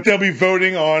 But they'll be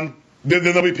voting on, then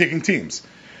they'll be picking teams.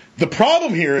 The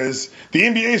problem here is the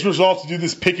NBA's resolved to do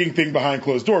this picking thing behind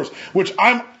closed doors, which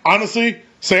I'm honestly...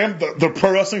 Sam, the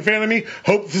pro wrestling fan of me,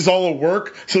 hope this is all a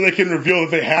work so they can reveal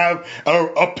that they have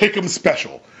a pick'em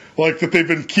special, that they've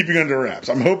been keeping under wraps.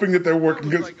 I'm hoping that they're working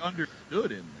good.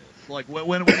 Understood in this. Like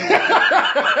when it was,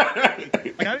 I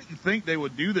didn't think they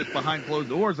would do this behind closed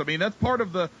doors. I mean, that's part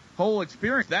of the whole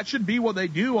experience. That should be what they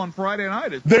do on Friday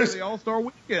night. It's part of the All-Star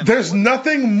Weekend. There's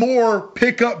nothing more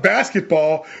pickup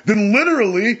basketball than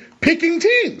literally picking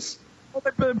teams. Well,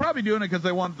 they're probably doing it because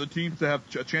they want the teams to have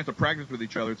a chance to practice with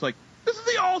each other. It's like, this is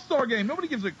the All-Star game. Nobody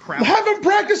gives a crap. Have them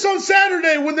practice on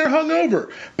Saturday when they're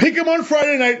hungover. Pick them on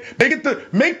Friday night.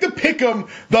 Make the pick 'em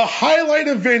the highlight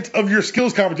event of your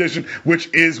skills competition,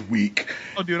 which is weak.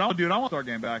 Oh, dude, I want the All-Star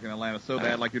game back in Atlanta so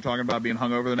bad. Like you're talking about being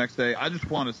hungover the next day. I just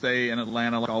want to stay in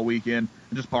Atlanta like all weekend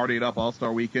and just party it up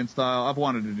All-Star Weekend style. I've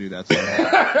wanted to do that.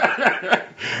 So.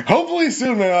 Hopefully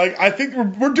soon, man. Like, I think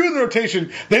we're doing the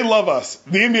rotation. They love us.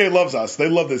 The NBA loves us. They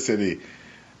love this city.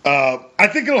 I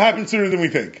think it'll happen sooner than we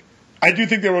think. I do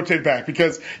think they rotate back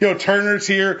because, Turner's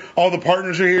here, all the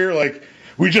partners are here. Like,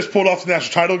 we just pulled off the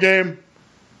national title game.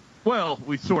 Well,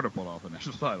 we sort of pulled off the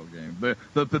national title game.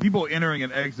 The people entering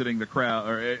and exiting the crowd,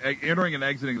 or entering and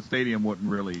exiting the stadium wouldn't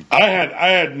really. I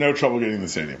had no trouble getting in the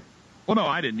stadium. Well, no,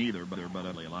 I didn't either, but a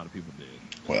lot of people did.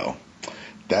 Well,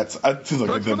 that seems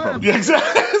like a them problem. Yeah,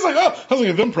 exactly. It's like, sounds like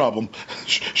a them problem.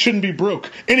 Shouldn't be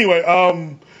broke. Anyway,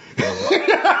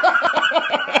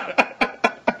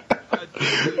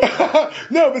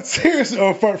 no, but seriously.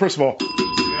 Oh, first of all,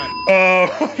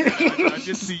 I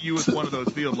did see you with one of those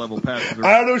field level passes.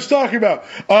 I don't know what you're talking about.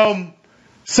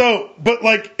 But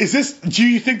like, do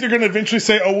you think they're going to eventually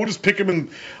say, "Oh, we'll just pick them in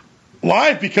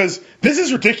live"? Because this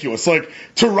is ridiculous. Like,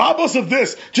 to rob us of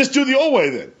this, just do the old way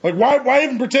then. Like, why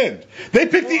even pretend? They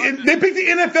picked the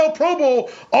NFL Pro Bowl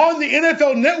on the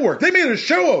NFL Network. They made a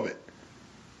show of it.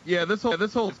 Yeah, this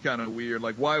whole is kind of weird.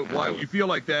 Like, why you feel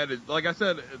like that is, like I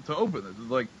said to open this, is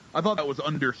like, I thought that was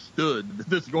understood that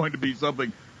this is going to be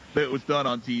something that was done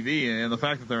on TV, and the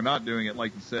fact that they're not doing it,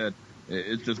 like you said,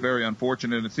 it's just very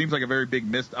unfortunate. And it seems like a very big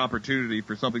missed opportunity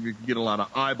for something that can get a lot of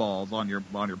eyeballs on your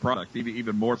product,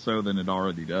 even more so than it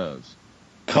already does.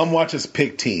 Come watch us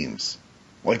pick teams.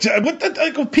 Like,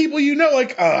 with people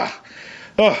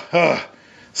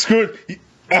screw it.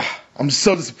 I'm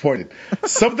so disappointed.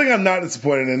 Something I'm not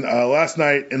disappointed in. Last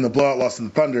night in the blowout loss in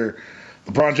the Thunder,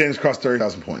 LeBron James crossed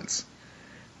 30,000 points.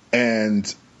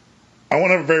 And I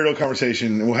want to have a very real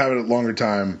conversation, and we'll have it at a later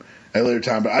time.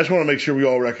 But I just want to make sure we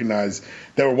all recognize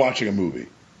that we're watching a movie.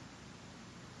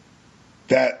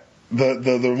 That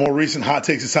the more recent hot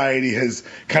take society has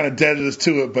kind of deaded us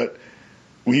to it. But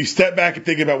when you step back and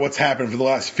think about what's happened for the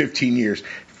last 15 years,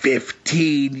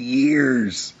 15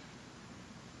 years,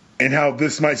 and how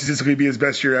this might statistically be his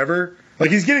best year ever, like,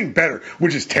 he's getting better,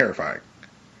 which is terrifying.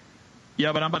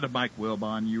 Yeah, but I'm about to Mike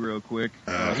Wilbon you real quick.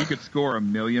 He could score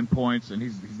 1 million points, and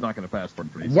he's not going to pass for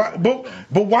him.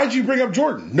 But why'd you bring up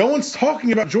Jordan? No one's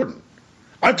talking about Jordan.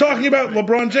 I'm talking about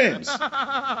LeBron James.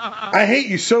 I hate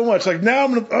you so much. Like, now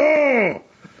I'm going to... Oh!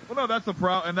 Well, no, that's the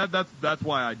problem, and that's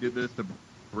why I did this, to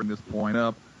bring this point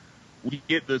up. We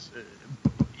get this...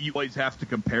 you always have to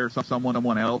compare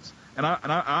someone else, and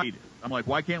I hate it. I'm like,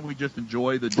 why can't we just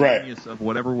enjoy the genius of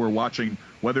whatever we're watching,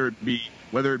 whether it be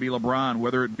LeBron,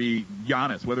 whether it be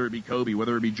Giannis, whether it be Kobe,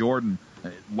 whether it be Jordan?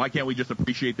 Why can't we just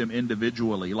appreciate them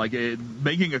individually? Like,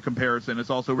 making a comparison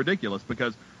is also ridiculous,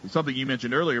 because something you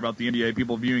mentioned earlier about the NBA,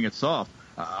 people viewing it soft.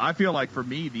 I feel like, for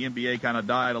me, the NBA kind of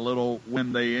died a little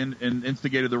when they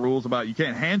instigated the rules about you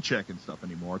can't hand check and stuff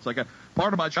anymore. It's like a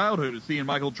part of my childhood is seeing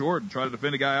Michael Jordan try to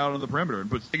defend a guy out on the perimeter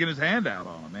and sticking his hand out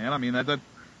on him, man. I mean,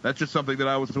 that's just something that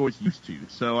I was always used to.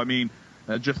 So, I mean,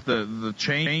 just the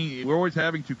change. We're always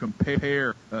having to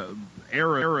compare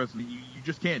eras. You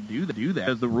just can't do that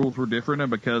because the rules were different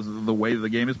and because the way the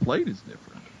game is played is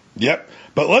different. Yep.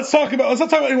 But let's not talk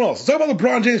about anyone else. Let's talk about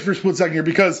LeBron James for a split second here,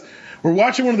 because we're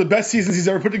watching one of the best seasons he's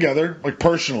ever put together. Like,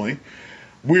 personally,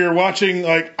 we're watching,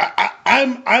 like,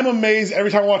 I'm amazed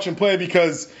every time I watch him play,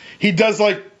 because he does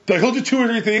like he'll do 2 or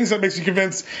 3 things that makes me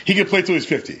convinced he can play till he's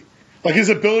 50. Like, his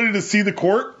ability to see the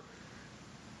court,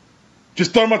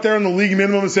 just throw him out there on the league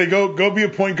minimum and say, go be a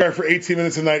point guard for 18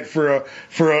 minutes a night for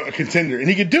a contender, and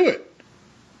he could do it.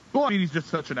 Well, I mean, he's just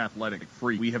such an athletic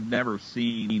freak. We have never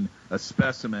seen a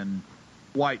specimen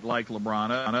quite like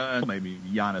LeBron. Maybe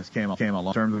Giannis came along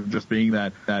in terms of just being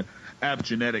that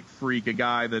genetic freak, a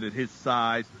guy that at his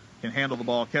size can handle the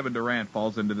ball. Kevin Durant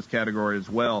falls into this category as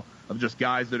well, of just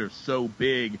guys that are so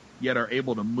big yet are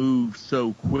able to move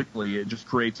so quickly. It just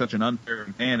creates such an unfair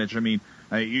advantage. I mean,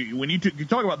 when you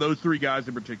talk about those 3 guys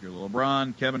in particular,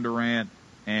 LeBron, Kevin Durant,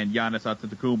 and Giannis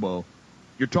Antetokounmpo,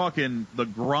 you're talking the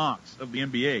Gronks of the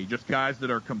NBA, just guys that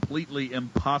are completely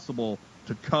impossible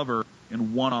to cover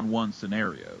in one-on-one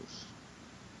scenarios.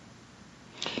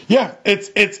 Yeah, it's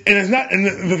not,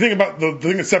 and the thing about the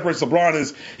thing that separates LeBron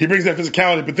is he brings that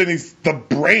physicality, but then he's the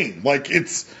brain. Like,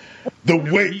 it's The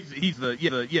way he's the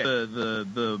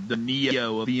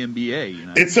Neo of the NBA. You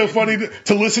know? It's so funny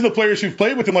to listen to players who've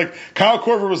played with him. Like Kyle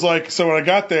Korver was like, so when I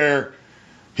got there,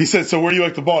 he said, so where do you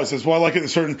like the ball? He says, well, I like it in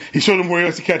certain. He showed him where he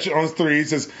likes to catch it on his three. He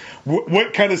says,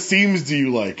 what kind of seams do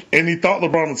you like? And he thought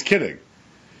LeBron was kidding.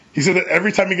 He said that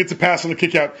every time he gets a pass on the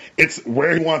kick out, it's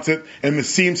where he wants it, and the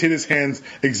seams hit his hands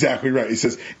exactly right. He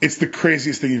says it's the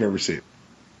craziest thing you've ever seen.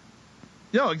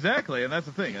 Yeah, exactly, and that's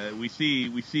the thing. We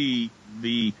see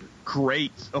the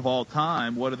greats of all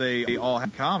time. What do they all have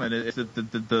in common? It's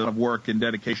the work and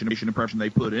dedication and pressure they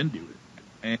put into it.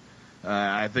 And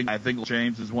I think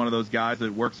James is one of those guys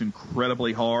that works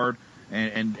incredibly hard,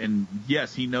 and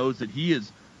yes, he knows that he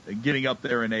is getting up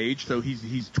there in age, so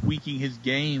he's tweaking his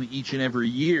game each and every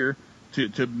year to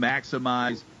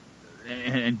maximize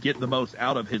and get the most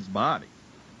out of his body.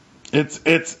 It's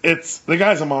the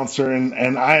guy's a monster,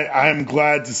 and I'm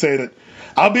glad to say that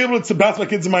I'll be able to bounce my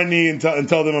kids in my knee and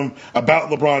tell them about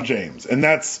LeBron James, and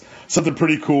that's something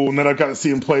pretty cool. And then I've got to see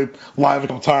him play live a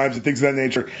couple times and things of that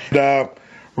nature. And,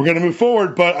 we're going to move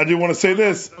forward, but I do want to say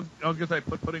this. I was going to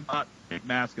say, putting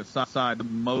mask aside, the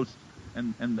most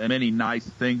and many nice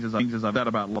things as I've said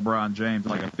about LeBron James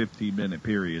in like a 15-minute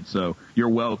period. So you're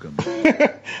welcome.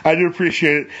 I do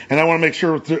appreciate it, and I want to make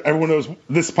sure everyone knows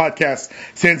this podcast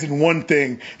stands in one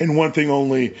thing and one thing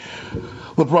only.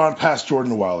 LeBron passed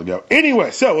Jordan a while ago.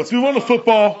 Anyway, so let's move on to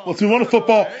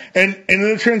football. And in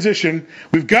the transition,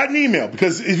 we've got an email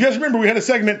because if you guys remember, we had a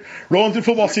segment rolling through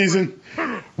football season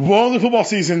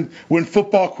when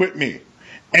football quit me,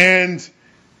 and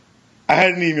I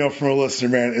had an email from a listener,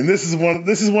 man, and this is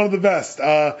one of the best.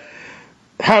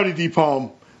 Howdy, D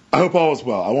Palm. I hope all is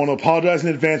well. I want to apologize in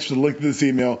advance for the length of this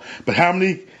email, but how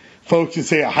many folks can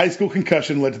say a high school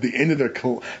concussion led to the end of their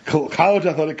college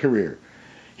athletic career?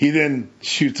 He then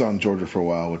shoots on Georgia for a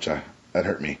while, which that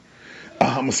hurt me.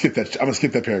 I'm gonna skip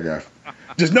that paragraph.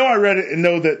 Just know I read it and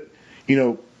know that,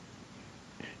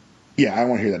 yeah, I don't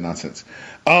want to hear that nonsense.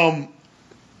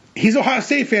 He's an Ohio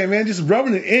State fan, man, just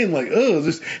rubbing it in like,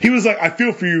 he was like, I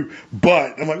feel for you,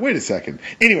 but I'm like, wait a second.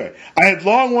 Anyway, I had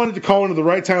long wanted to call into the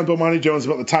right time with Bomani Jones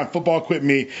about the time football quit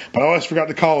me, but I always forgot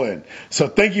to call in. So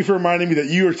thank you for reminding me that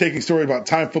you are taking story about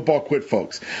time football quit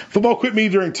folks. Football quit me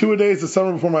during 2-a-days the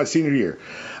summer before my senior year.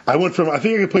 I went from, I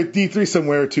think I could play D3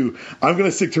 somewhere to, I'm going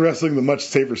to stick to wrestling, the much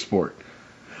safer sport.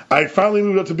 I finally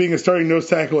moved up to being a starting nose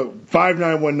tackle at 5'9",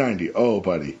 190. Oh,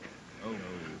 buddy.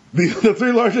 The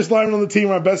three largest linemen on the team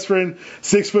are my best friend,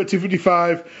 6',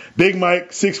 255, Big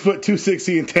Mike, 6',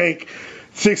 260, and Tank,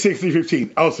 6',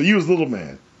 315. Oh, so you was little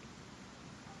man.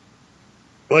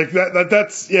 Like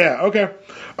that's, yeah, okay.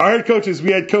 Our head coaches,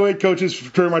 we had co-head coaches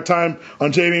during my time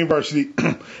on JV varsity,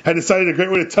 had decided a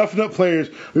great way to toughen up players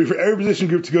would be for every position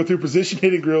group to go through position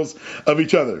hitting drills of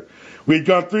each other. We had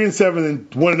gone 3-7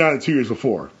 and 1-9 in 2 years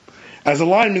before. As a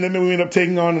lineman, that meant we ended up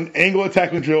taking on an angle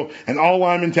tackling drill, an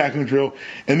all-lineman tackling drill,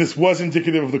 and this was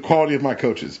indicative of the quality of my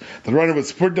coaches. The runner would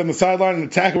sprint down the sideline, and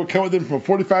the tackle would come with them from a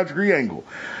 45-degree angle.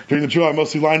 During the drill, I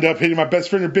mostly lined up, hitting my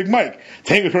best friend, Big Mike.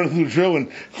 Tank would run through the drill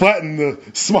and flatten the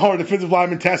smaller defensive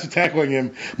lineman tasked with tackling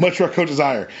him, much to our coach's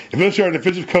ire. Eventually, our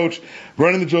defensive coach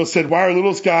running the drill said, why are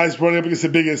littlest guys running up against the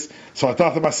biggest? So I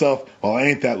thought to myself, well, I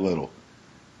ain't that little.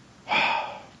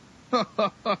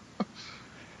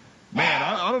 Man,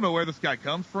 I don't know where this guy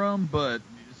comes from, but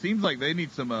it seems like they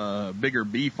need some bigger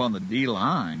beef on the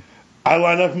D-line. I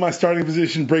line up in my starting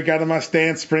position, break out of my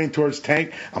stance, sprinting towards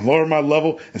Tank. I'm lowering my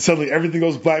level, and suddenly everything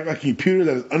goes black like a computer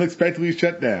that is unexpectedly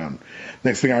shut down.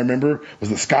 Next thing I remember was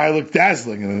the sky looked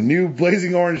dazzling in a new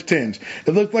blazing orange tinge.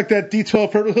 It looked like that D12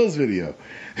 Purple Hills video.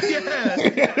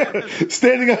 Yeah.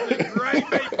 Standing up. Great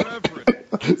reference.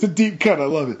 It's a deep cut. I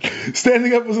love it.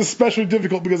 Standing up was especially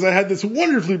difficult because I had this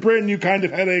wonderfully brand new kind of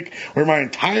headache where my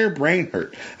entire brain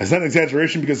hurt. That's not an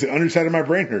exaggeration because the underside of my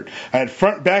brain hurt. I had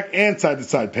front, back, and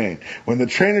side-to-side pain. When the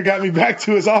trainer got me back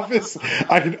to his office,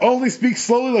 I could only speak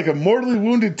slowly like a mortally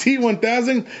wounded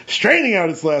T-1000, straining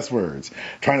out its last words.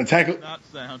 Trying to tackle... Not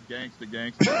sound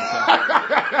gangsta.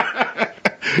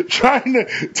 Trying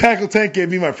to tackle Tank gave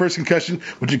me my first concussion,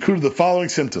 which included the following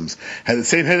symptoms. Had the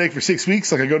same headache for 6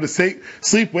 weeks, like I go to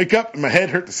sleep, wake up, and my head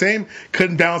hurt the same.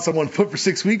 Couldn't balance on one foot for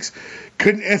 6 weeks.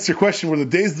 Couldn't answer the question, were the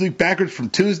days of the week backwards from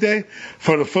Tuesday?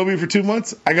 Photophobia for 2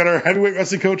 months. I got our heavyweight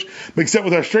wrestling coach mixed up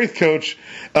with our strength coach.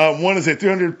 One is a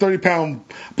 330-pound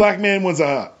black man, one's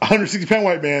a 160-pound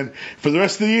white man. For the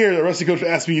rest of the year, the wrestling coach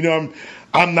asked me,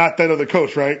 I'm not that other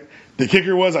coach, right? The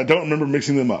kicker was I don't remember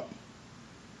mixing them up.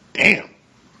 Damn.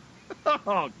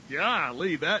 Oh,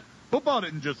 golly, that Football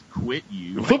didn't just quit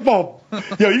you. Football,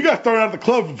 you got thrown out of the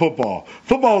club for football.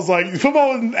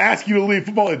 Football didn't ask you to leave.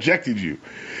 Football ejected you.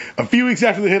 A few weeks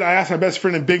after the hit, I asked my best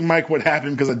friend and Big Mike what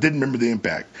happened because I didn't remember the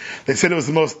impact. They said it was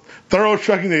the most thorough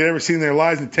trucking they'd ever seen in their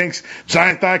lives, and Tank's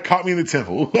giant thigh caught me in the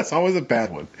temple. Ooh, that's always a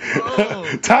bad one. Oh.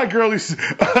 Ty Gurley's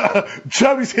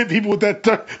Chubby's hit people with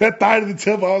that thigh to the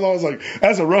temple. I was always like,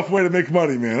 that's a rough way to make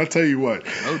money, man. I'll tell you what.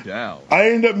 No doubt.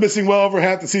 I ended up missing well over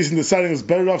half the season, deciding it was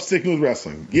better off sticking with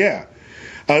wrestling. Yeah.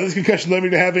 This concussion led me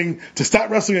to having to stop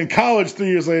wrestling in college 3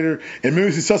 years later and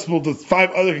moving susceptible to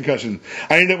 5 other concussions.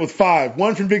 I ended up with 5.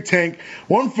 One from Big Tank,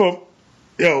 one from,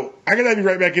 I gotta have you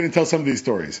right back in and tell some of these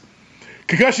stories.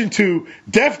 Concussion 2,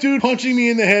 deaf dude punching me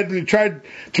in the head when he tried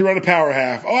to run a power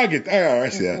half. Oh, I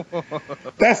see that.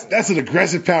 That's an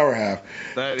aggressive power half.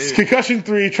 That is. Concussion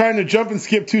 3, trying to jump and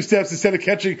skip 2 steps instead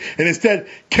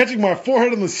catching my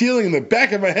forehead on the ceiling and the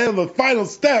back of my head on the final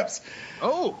steps.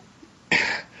 Oh.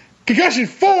 Concussion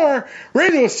 4,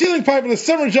 ran into a ceiling pipe in a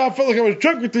summer job, felt like I was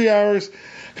drunk for 3 hours.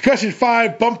 Concussion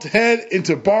 5, bumped head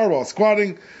into bar while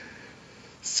squatting.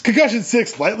 Concussion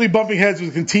 6, lightly bumping heads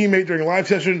with a teammate during a live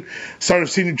session. Start of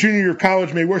junior year of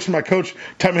college, made worse when my coach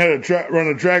taught me how to run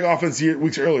a drag offense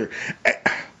weeks earlier. I'm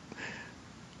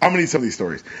going to need some of these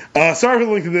stories. Sorry for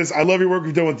the link to this. I love your work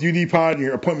you've done with UD Pod and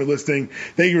your appointment listing.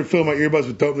 Thank you for filling my earbuds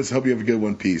with dopeness. I hope you have a good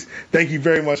one. Peace. Thank you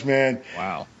very much, man.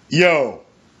 Wow. Yo.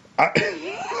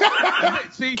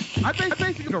 See, I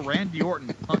basically did a Randy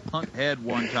Orton punt head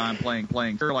one time playing.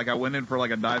 Sure, like I went in for like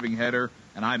a diving header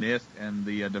and I missed, and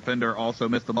the defender also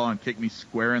missed the ball and kicked me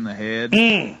square in the head.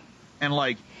 And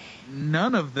like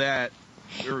none of that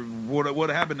would have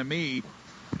happened to me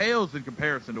pales in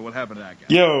comparison to what happened to that guy.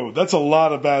 Yo, that's a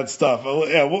lot of bad stuff.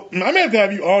 Yeah, well, I may have to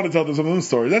have you on to tell them some of those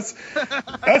stories.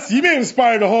 That's you may have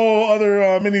inspired a whole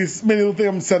other mini little thing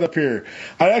I'm set up here.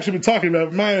 I've actually been talking about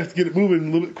it. Might have to get it moving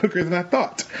a little bit quicker than I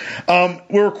thought.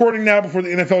 We're recording now before the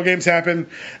NFL games happen.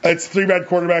 It's 3 bad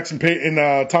quarterbacks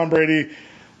and Tom Brady.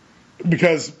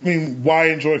 Because, why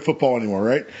enjoy football anymore,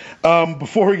 right?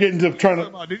 Before we get into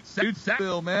trying to... Dude,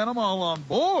 Sackville, man, I'm all on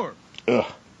board. Ugh.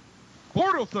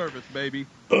 Portal service, baby.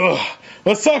 Ugh.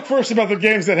 Let's talk first about the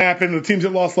games that happened, the teams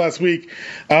that lost last week.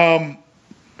 There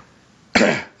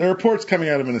are reports coming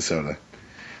out of Minnesota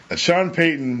that Sean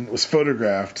Payton was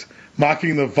photographed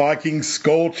mocking the Vikings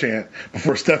skull chant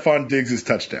before Stephon Diggs'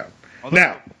 touchdown.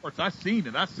 Now, I've seen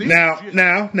it.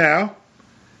 Now,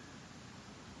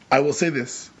 I will say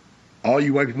this. All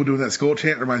you white people doing that skull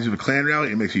chant reminds me of a Klan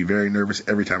rally. It makes me very nervous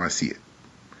every time I see it.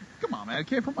 Come on, man. I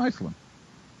came from Iceland.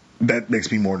 That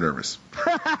makes me more nervous.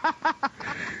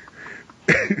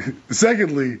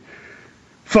 Secondly,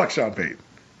 fuck Sean Payton.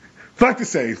 Fuck the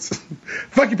Saints.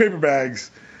 Fuck your paper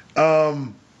bags.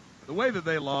 The way that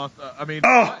they lost,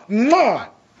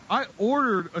 I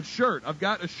ordered a shirt. I've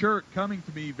got a shirt coming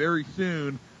to me very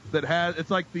soon that has, it's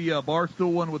like the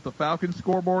Barstool one with the Falcons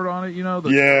scoreboard on it,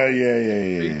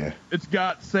 Yeah. It's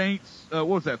got Saints, what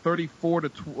was that,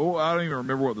 34-12, I don't even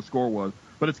remember what the score was.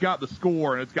 But it's got the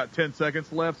score, and it's got 10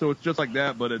 seconds left, so it's just like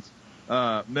that, but it's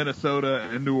Minnesota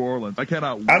and New Orleans. I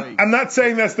cannot wait. I'm not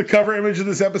saying that's the cover image of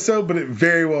this episode, but it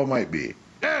very well might be.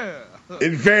 Yeah.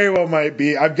 It very well might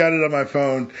be. I've got it on my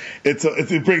phone.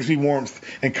 It brings me warmth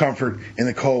and comfort in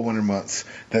the cold winter months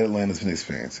that Atlanta's been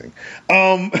experiencing.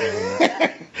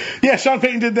 Yeah, Sean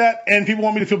Payton did that, and people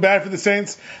want me to feel bad for the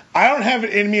Saints. I don't have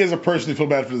it in me as a person to feel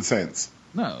bad for the Saints.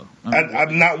 No.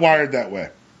 I'm not wired that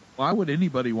way. Why would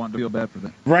anybody want to feel bad for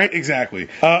them? Right, exactly.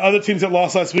 Other teams that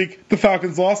lost last week, the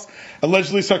Falcons lost.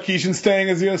 Allegedly, Sarkisian staying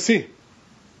as the OC.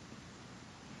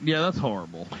 Yeah, that's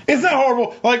horrible. It's not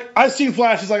horrible. Like, I've seen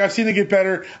flashes. Like, I've seen it get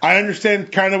better. I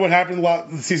understand kind of what happened a lot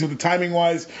this season with the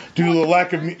timing-wise due to the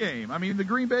lack of... game. I mean, the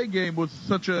Green Bay game was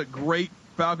such a great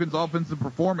Falcons offensive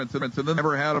performance, and then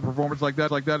never had a performance like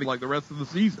that like the rest of the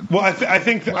season. Well, I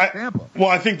think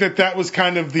that was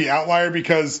kind of the outlier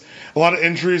because a lot of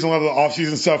injuries, a lot of the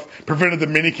offseason stuff prevented the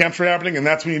mini camps from happening, and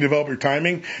that's when you develop your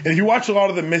timing. And if you watch a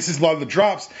lot of the misses, a lot of the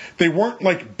drops, they weren't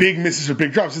like big misses or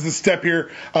big drops. It's a step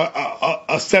here,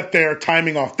 a step there,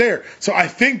 timing off there. So I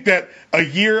think that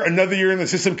another year in the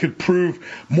system could prove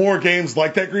more games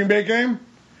like that Green Bay game,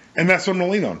 and that's what I'm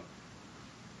going to lean on.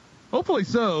 Hopefully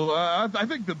so. I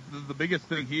think the biggest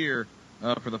thing here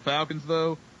for the Falcons,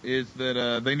 though, is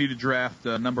that they need to draft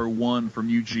number 1 from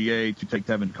UGA to take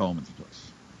Tevin Coleman's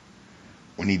place.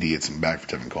 We need to get some back for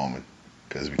Tevin Coleman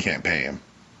because we can't pay him.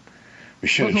 We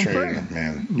should have traded him,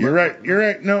 man. You're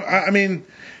right. No, I mean,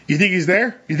 you think he's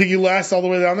there? You think he lasts all the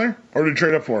way down there? Or did you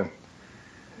trade up for him?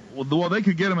 Well, they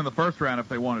could get him in the first round if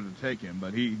they wanted to take him,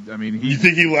 but you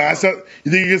think he lasts out?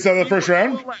 You think he gets out of the first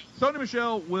round? Sony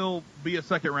Michel will be a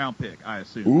second round pick, I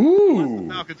assume. Ooh. Unless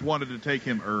the Falcons wanted to take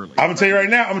him early. I'm gonna tell you right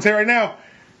now.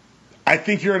 I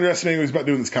think you're underestimating what he's about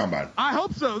doing this combine. I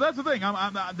hope so. That's the thing.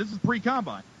 This is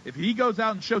pre-combine. If he goes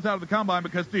out and shows out of the combine,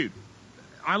 because dude,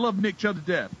 I love Nick Chubb to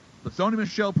death, but Sony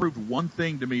Michel proved one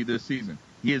thing to me this season.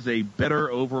 He is a better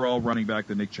overall running back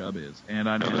than Nick Chubb is. And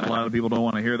I know that a lot of people don't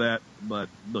want to hear that, but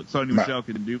look, Sony Michel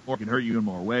can do more, can hurt you in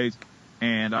more ways.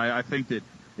 And I think that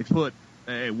if you put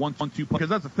a 1-2, because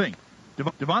that's the thing.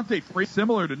 Devontae Free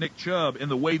similar to Nick Chubb in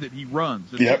the way that he runs,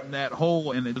 just hitting that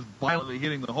hole and just violently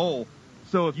hitting the hole.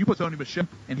 So if you put Sony Michel,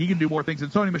 and he can do more things,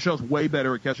 and Sony Michel's way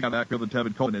better at catching out of that field than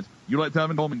Tevin Coleman is. You let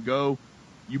Tevin Coleman go,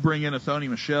 you bring in a Sony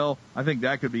Michel, I think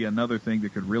that could be another thing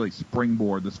that could really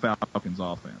springboard this Falcons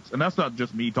offense. And that's not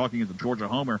just me talking as a Georgia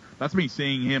homer. That's me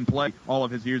seeing him play all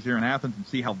of his years here in Athens and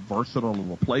see how versatile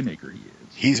of a playmaker he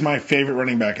is. He's my favorite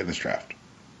running back in this draft.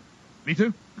 Me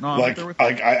too. No,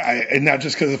 and not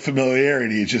just because of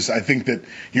familiarity. It's just I think that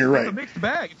you're right. It's a mixed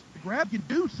bag. The grab can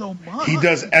do so much. He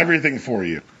does everything for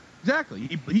you.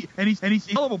 Exactly. He's a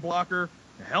hell of a blocker,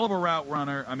 a hell of a route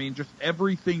runner. I mean, just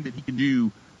everything that he can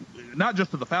do. Not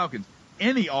just to the Falcons,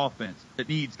 any offense that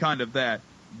needs kind of that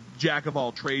jack of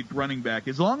all trades running back.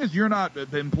 As long as you're not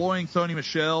employing Sony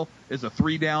Michel as a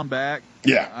 3-down back,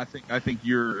 yeah, I think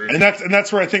you're. And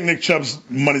that's where I think Nick Chubb's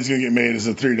money's going to get made as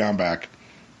a 3-down back.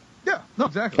 Yeah, no,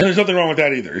 exactly. And there's nothing wrong with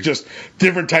that either. It's just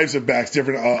different types of backs,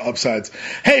 different upsides.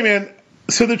 Hey, man,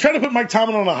 so they're trying to put Mike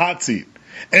Tomlin on a hot seat.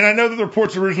 And I know that the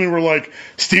reports originally were like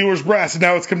Steelers brass, and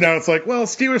now it's come down. It's like, well,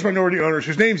 Steelers minority owners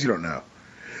whose names you don't know.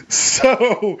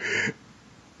 So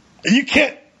you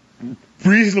can't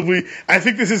reasonably. I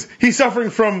think he's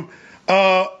suffering from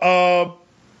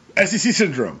SEC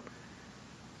syndrome.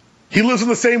 He lives on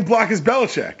the same block as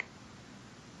Belichick.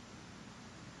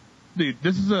 Dude,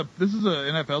 this is an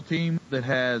NFL team that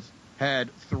has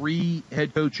had 3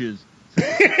 head coaches.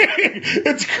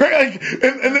 It's crazy,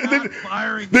 and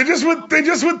they just went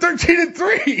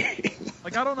 13-3.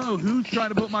 Like, I don't know who's trying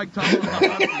to put Mike Tomlin on the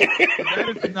hot seat, but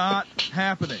that is not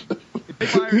happening. If they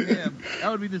fired him, that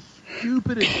would be the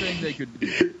stupidest thing they could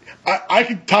do. I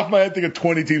could top of my head think of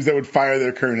 20 teams that would fire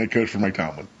their current head coach for Mike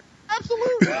Tomlin.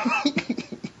 Absolutely.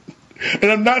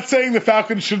 And I'm not saying the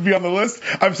Falcons should be on the list.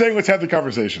 I'm saying let's have the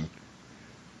conversation.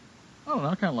 I don't know.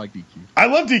 I kind of like DQ. I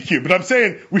love DQ, but I'm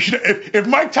saying we should. If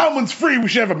Mike Tomlin's free, we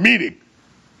should have a meeting.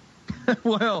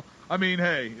 Well, I mean,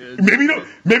 hey,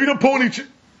 maybe don't pull any.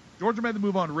 Georgia made the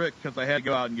move on Rick because they had to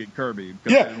go out and get Kirby.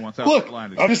 Yeah, look,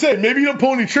 I'm just saying maybe you don't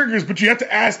pull any triggers, but you have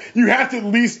to ask. You have to at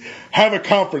least have a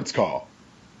conference call.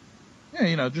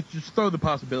 Yeah, just throw the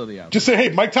possibility out. Just say, hey,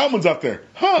 Mike Tomlin's up there,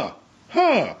 huh?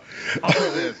 I'll say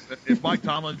this: if Mike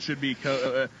Tomlin should be,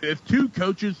 if 2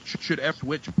 coaches should ever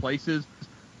switch places.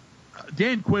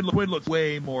 Dan Quinn looks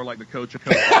way more like the coach of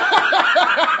coaches. Can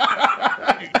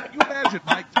you imagine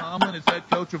Mike Tomlin as head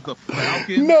coach of the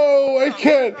Falcons? No, I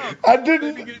can't. I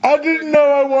didn't know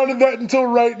I wanted that until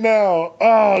right now.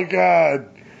 Oh God!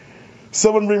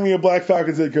 Someone bring me a Black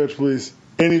Falcons head coach, please.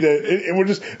 Any day. And we're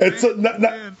just it's not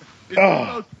the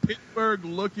most Pittsburgh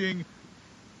looking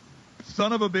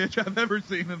son of a bitch I've ever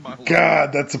seen in my life.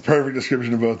 God, that's a perfect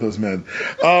description of both those men.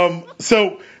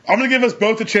 So I'm going to give us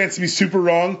both a chance to be super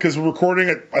wrong because we're recording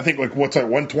at, I think,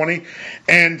 1:20,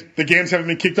 and the games haven't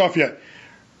been kicked off yet.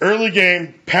 Early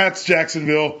game, Pats,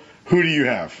 Jacksonville. Who do you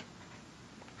have?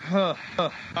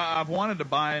 I've wanted to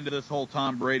buy into this whole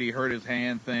Tom Brady hurt his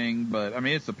hand thing, but, I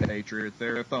mean, it's the Patriots.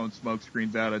 They're throwing smoke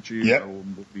screens out at you. Yep. So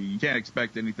you can't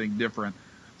expect anything different.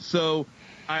 So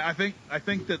I think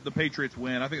that the Patriots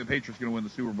win. I think the Patriots are going to win the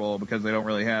Super Bowl because they don't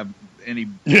really have any.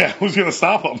 Yeah, who's going to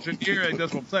stop them?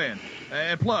 That's what I'm saying.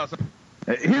 And plus,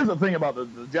 here's the thing about the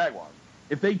Jaguars.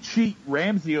 If they cheat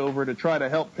Ramsey over to try to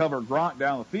help cover Gronk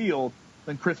down the field,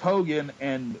 then Chris Hogan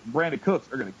and Brandon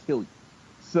Cooks are going to kill you.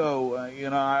 So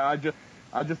I just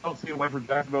don't see a way for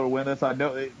Jacksonville to win this.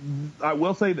 I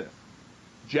will say this: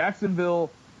 Jacksonville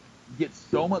gets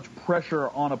so much pressure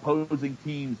on opposing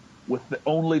teams with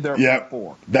only their front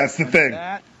 4. That's the thing.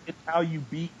 That is how you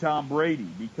beat Tom Brady,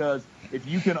 because if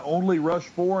you can only rush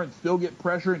 4 and still get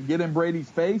pressure and get in Brady's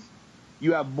face,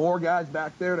 you have more guys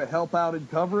back there to help out in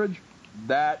coverage.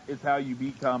 That is how you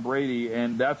beat Tom Brady,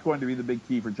 and that's going to be the big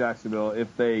key for Jacksonville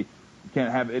if they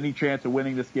can't have any chance of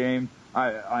winning this game.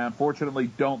 I unfortunately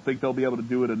don't think they'll be able to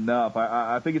do it enough.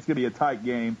 I think it's going to be a tight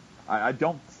game. I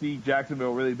don't see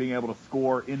Jacksonville really being able to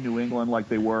score in New England like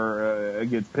they were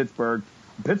against Pittsburgh.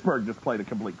 Pittsburgh just played a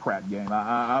complete crap game.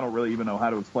 I don't really even know how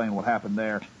to explain what happened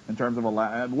there in terms of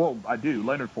well, I do.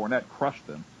 Leonard Fournette crushed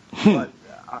them. But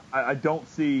I don't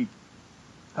see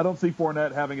I don't see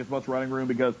Fournette having as much running room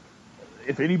because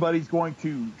if anybody's going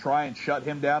to try and shut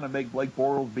him down and make Blake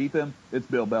Bortles beat them, it's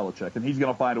Bill Belichick, and he's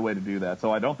going to find a way to do that.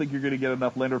 So I don't think you're going to get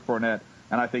enough Leonard Fournette,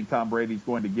 and I think Tom Brady's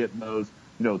going to get those,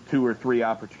 2 or 3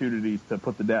 opportunities to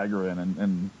put the dagger in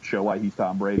and show why he's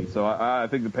Tom Brady. So I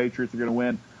think the Patriots are going to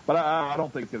win, but I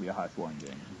don't think it's going to be a high-scoring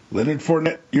game. Leonard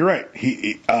Fournette, you're right.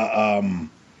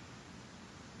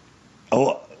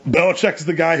 Belichick is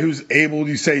the guy who's able,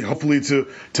 you say, hopefully to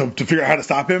figure out how to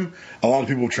stop him. A lot of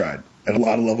people have tried at a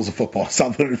lot of levels of football.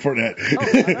 Stop Leonard Fournette.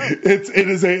 It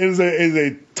is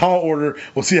a tall order.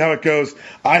 We'll see how it goes.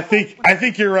 I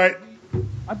think you're right.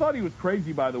 I thought he was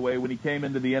crazy, by the way, when he came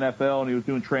into the NFL and he was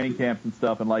doing training camps and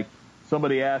stuff, and like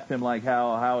somebody asked him like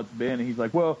how it's been, and he's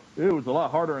like, well, it was a lot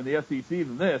harder in the SEC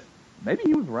than this. Maybe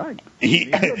he was right.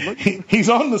 He's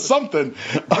on to something.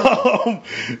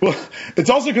 Well, it's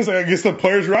also because I guess the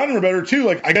players around him are better too.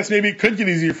 Like I guess maybe it could get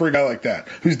easier for a guy like that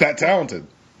who's that talented.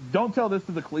 Don't tell this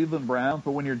to the Cleveland Browns,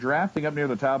 but when you're drafting up near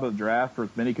the top of the draft for as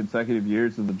many consecutive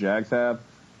years as the Jags have,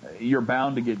 you're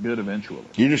bound to get good eventually.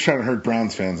 You're just trying to hurt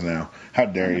Browns fans now. How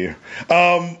dare you?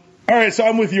 All right, so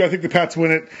I'm with you. I think the Pats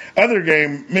win it. Other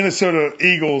game, Minnesota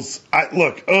Eagles.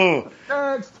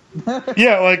 Next.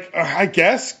 Yeah, I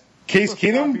guess Case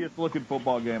Keenum. It's the looking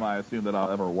football game I assume that I'll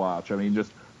ever watch. I mean,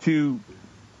 just two.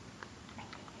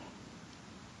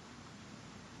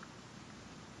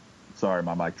 Sorry,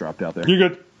 my mic dropped out there. You're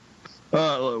good.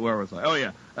 Where was I? Oh,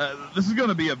 yeah. This is going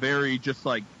to be a very just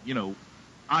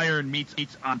iron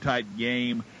meets on type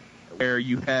game where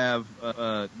you have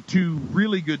two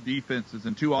really good defenses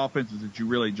and two offenses that you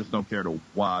really just don't care to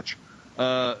watch.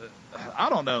 I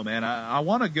don't know, man. I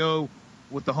want to go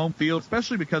with the home field,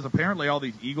 especially because apparently all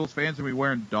these Eagles fans are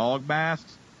wearing dog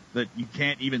masks that you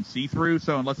can't even see through.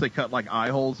 So unless they cut eye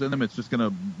holes in them, it's just going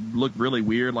to look really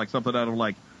weird, like something out of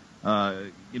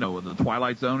the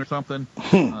Twilight Zone or something.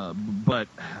 But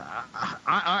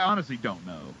I honestly don't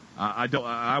know.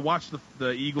 I watched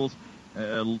the Eagles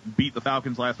beat the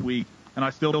Falcons last week, and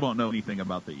I still don't know anything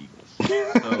about the Eagles.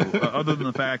 So, other than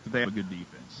the fact that they have a good defense.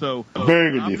 So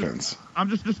very good defense. I'm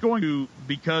just going to,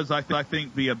 because I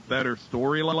think be a better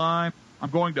storyline, I'm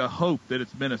going to hope that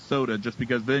it's Minnesota, just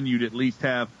because then you'd at least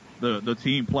have the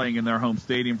team playing in their home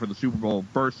stadium for the Super Bowl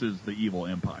versus the evil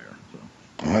Empire.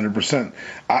 100%.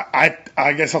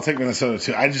 I guess I'll take Minnesota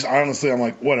too. I'm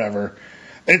like, whatever.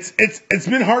 It's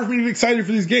been hard for me to be excited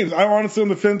for these games. I'm honestly on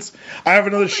the fence. I have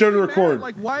another show to record.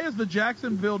 Why is the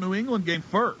Jacksonville-New England game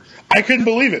first? I couldn't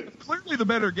believe it. It's clearly the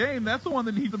better game. That's the one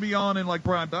that needs to be on in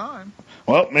prime time.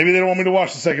 Well, maybe they don't want me to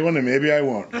watch the second one, and maybe I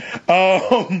won't.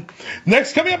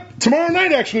 Next, coming up tomorrow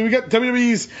night, actually, we got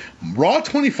WWE's Raw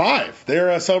 25.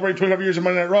 They're celebrating 25 years of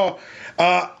Monday Night Raw.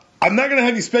 I'm not going to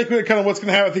have you speculate kind of what's going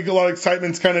to happen. I think a lot of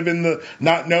excitement's kind of in the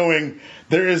not knowing.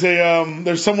 There is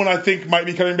there's someone I think might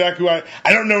be coming back who I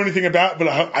don't know anything about, but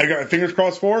I got my fingers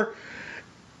crossed for.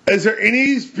 Is there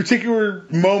any particular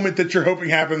moment that you're hoping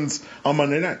happens on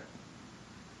Monday night?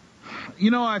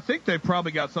 I think they've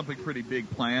probably got something pretty big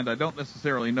planned. I don't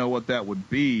necessarily know what that would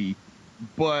be,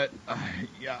 but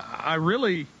I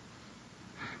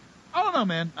don't know,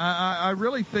 man. I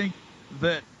really think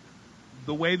that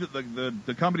the way that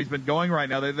the company's been going right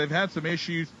now, they've had some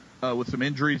issues with some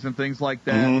injuries and things like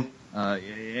that,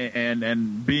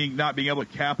 and not being able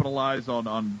to capitalize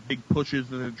on big pushes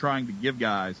that they're trying to give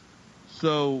guys.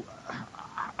 So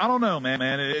I don't know,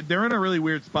 man. They're in a really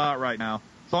weird spot right now.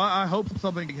 So I hope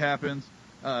something happens.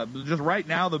 Just right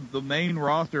now, the main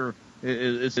roster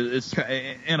is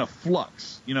in a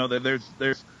flux.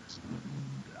 There's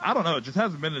I don't know. It just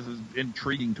hasn't been as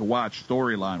intriguing to watch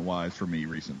storyline-wise for me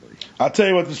recently. I'll tell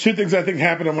you what. There's two things I think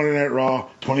happened on Monday Night Raw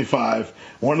 25.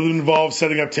 One of them involves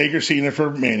setting up Taker Cena for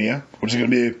Mania, which is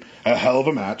going to be a hell of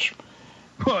a match.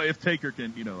 Well, if Taker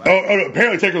can,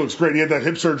 apparently Taker looks great. He had that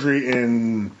hip surgery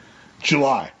in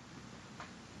July.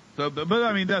 So, but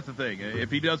I mean, that's the thing.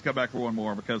 If he does come back for one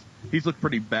more, because he's looked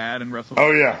pretty bad in WrestleMania.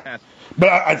 Oh yeah. But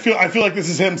I feel like this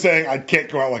is him saying I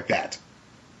can't go out like that.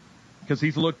 Because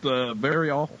he's looked very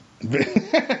awful.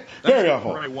 Very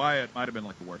awful. Bray Wyatt might have been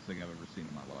the worst thing I've ever seen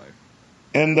in my life.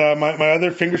 And my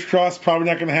other fingers crossed, probably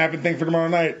not going to happen thing for tomorrow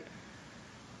night.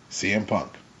 CM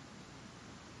Punk.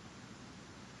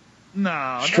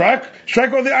 No. Strike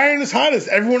while the iron is hottest.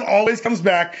 Everyone always comes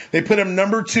back. They put him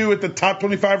number 2 at the top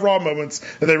 25 Raw moments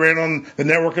that they ran on the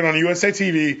network and on USA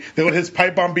TV. They let his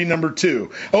pipe bomb be number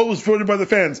 2. Oh, it was voted by the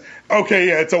fans. Okay,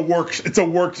 yeah, it's a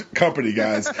worked company,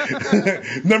 guys.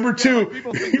 Number 2.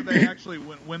 People think that they actually,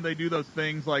 when they do those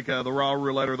things like the Raw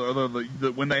Roulette or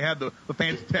when they had the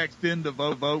fans text in to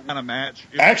vote on a match.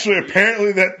 Actually,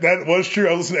 apparently that was true.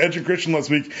 I listened to Edge and Christian last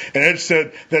week, and Edge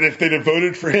said that if they'd have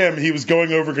voted for him, he was going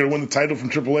to win won the title from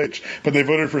Triple H, but they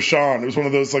voted for Shawn. It was one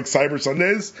of those like Cyber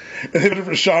Sundays, and they voted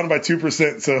for Shawn by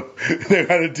 2%, so they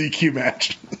had a DQ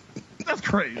match. That's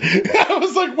crazy. I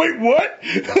was like, wait, what?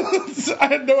 I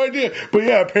had no idea. But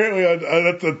yeah, apparently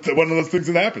that's one of those things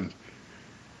that happened.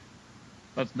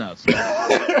 That's nuts. Or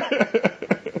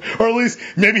at least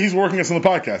maybe he's working us on the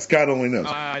podcast. God only knows.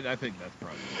 I think that's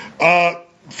probably.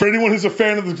 For anyone who's a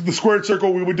fan of the Squared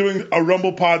Circle, we were doing a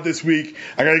Rumble pod this week.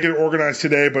 I got to get it organized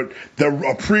today, but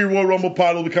a pre-Royal Rumble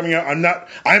pod will be coming out.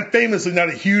 I'm famously not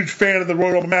a huge fan of the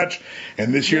Royal Rumble match,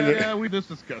 and this year, we had this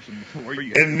discussion before.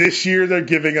 And this year they're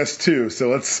giving us 2,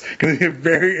 so it's going to be a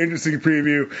very interesting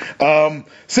preview.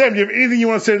 Sam, do you have anything you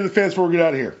want to say to the fans before we get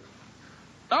out of here?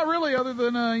 Not really, other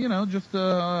than just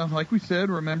like we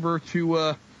said, remember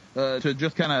to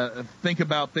just kind of think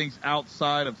about things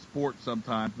outside of sport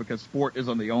sometimes, because sport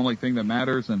isn't the only thing that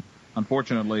matters, and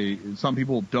unfortunately, some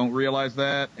people don't realize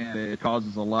that, and it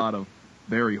causes a lot of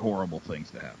very horrible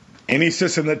things to happen. Any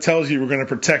system that tells you we're going to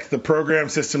protect the program,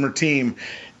 system, or team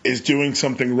is doing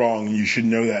something wrong. You should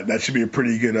know that. That should be a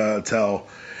pretty good tell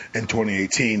in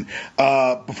 2018.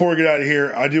 Before we get out of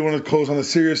here, I do want to close on a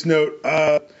serious note.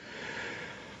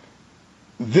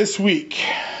 This week,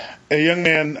 a young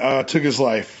man took his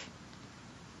life.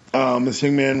 This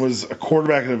young man was a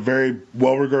quarterback at a very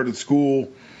well-regarded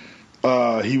school.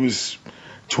 He was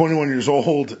 21 years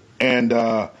old, and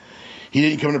he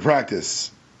didn't come to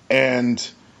practice. And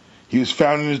he was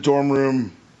found in his dorm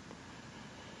room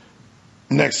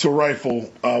next to a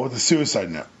rifle with a suicide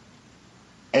note.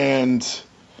 And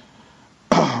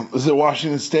it was at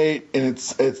Washington State, and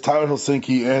it's Tyler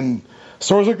Helsinki. And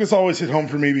stories like this always hit home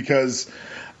for me because,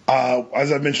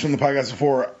 as I've mentioned on the podcast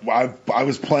before, I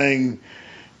was playing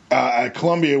at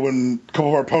Columbia when one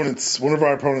of our opponents,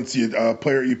 a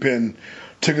player at UPenn,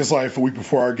 took his life a week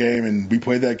before our game, and we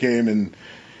played that game. And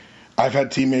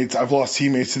I've lost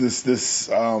teammates to this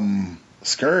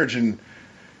scourge, and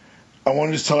I want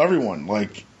to just tell everyone,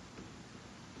 like,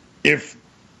 if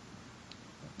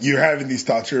you're having these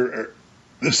thoughts,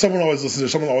 there's someone always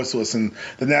to listen.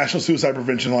 The National Suicide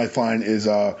Prevention Lifeline is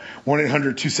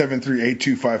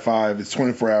 1-800-273-8255. It's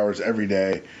 24 hours every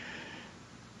day.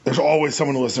 There's always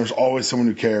someone to listen. There's always someone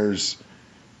who cares.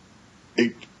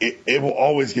 It will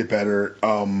always get better.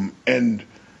 And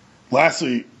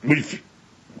lastly,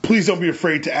 please don't be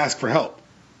afraid to ask for help.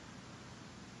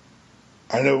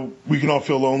 I know we can all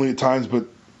feel lonely at times, but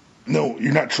no,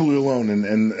 you're not truly alone.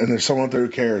 And there's someone out there who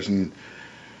cares. And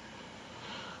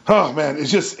oh man,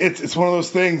 it's one of those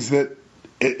things that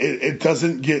it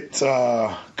doesn't get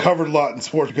covered a lot in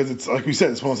sports because it's, like we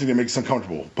said, it's one of those things that makes us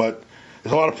uncomfortable. But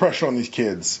there's a lot of pressure on these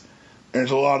kids. And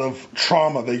there's a lot of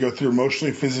trauma they go through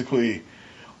emotionally, physically,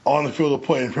 on the field of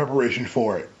play in preparation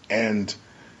for it. And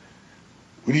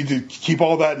we need to keep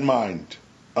all that in mind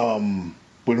when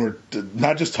we're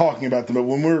not just talking about them, but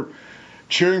when we're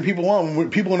cheering people on,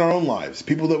 people in our own lives,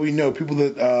 people that we know, people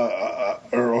that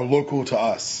are local to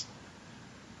us.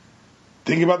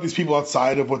 Think about these people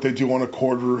outside of what they do on a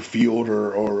court or a field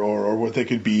or what they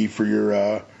could be for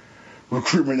your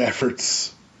recruitment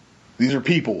efforts. These are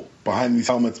people behind these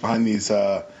helmets, behind these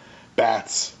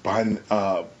bats, behind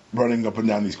running up and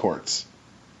down these courts.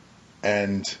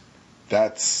 And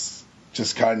that's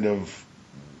just kind of,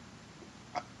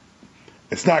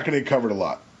 it's not going to get covered a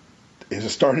lot. There's a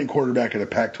starting quarterback at a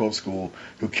Pac-12 school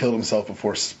who killed himself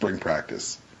before spring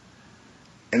practice.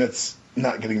 And it's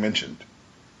not getting mentioned.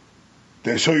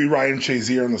 They show you Ryan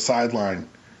Shazier on the sideline.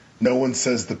 No one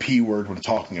says the P word when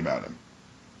talking about him.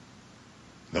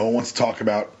 No one wants to talk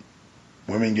about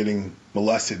women getting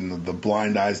molested and the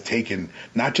blind eyes taken.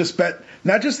 Not just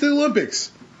the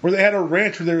Olympics, where they had a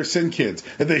ranch where they were send kids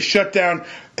that they shut down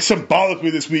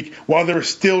symbolically this week while there were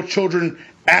still children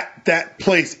at that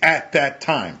place at that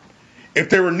time. If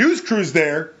there were news crews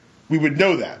there, we would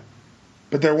know that.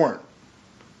 But there weren't.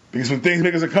 Because when things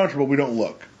make us uncomfortable, we don't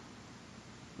look.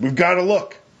 We've got to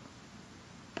look.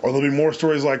 Or there'll be more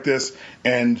stories like this,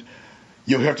 and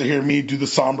you'll have to hear me do the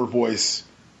somber voice,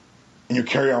 and you'll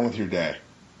carry on with your day.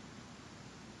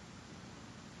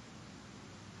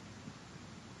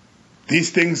 These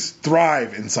things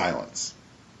thrive in silence.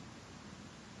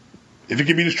 If it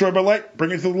can be destroyed by light,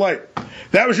 bring it to the light.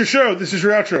 That was your show. This is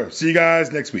your outro. See you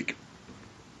guys next week.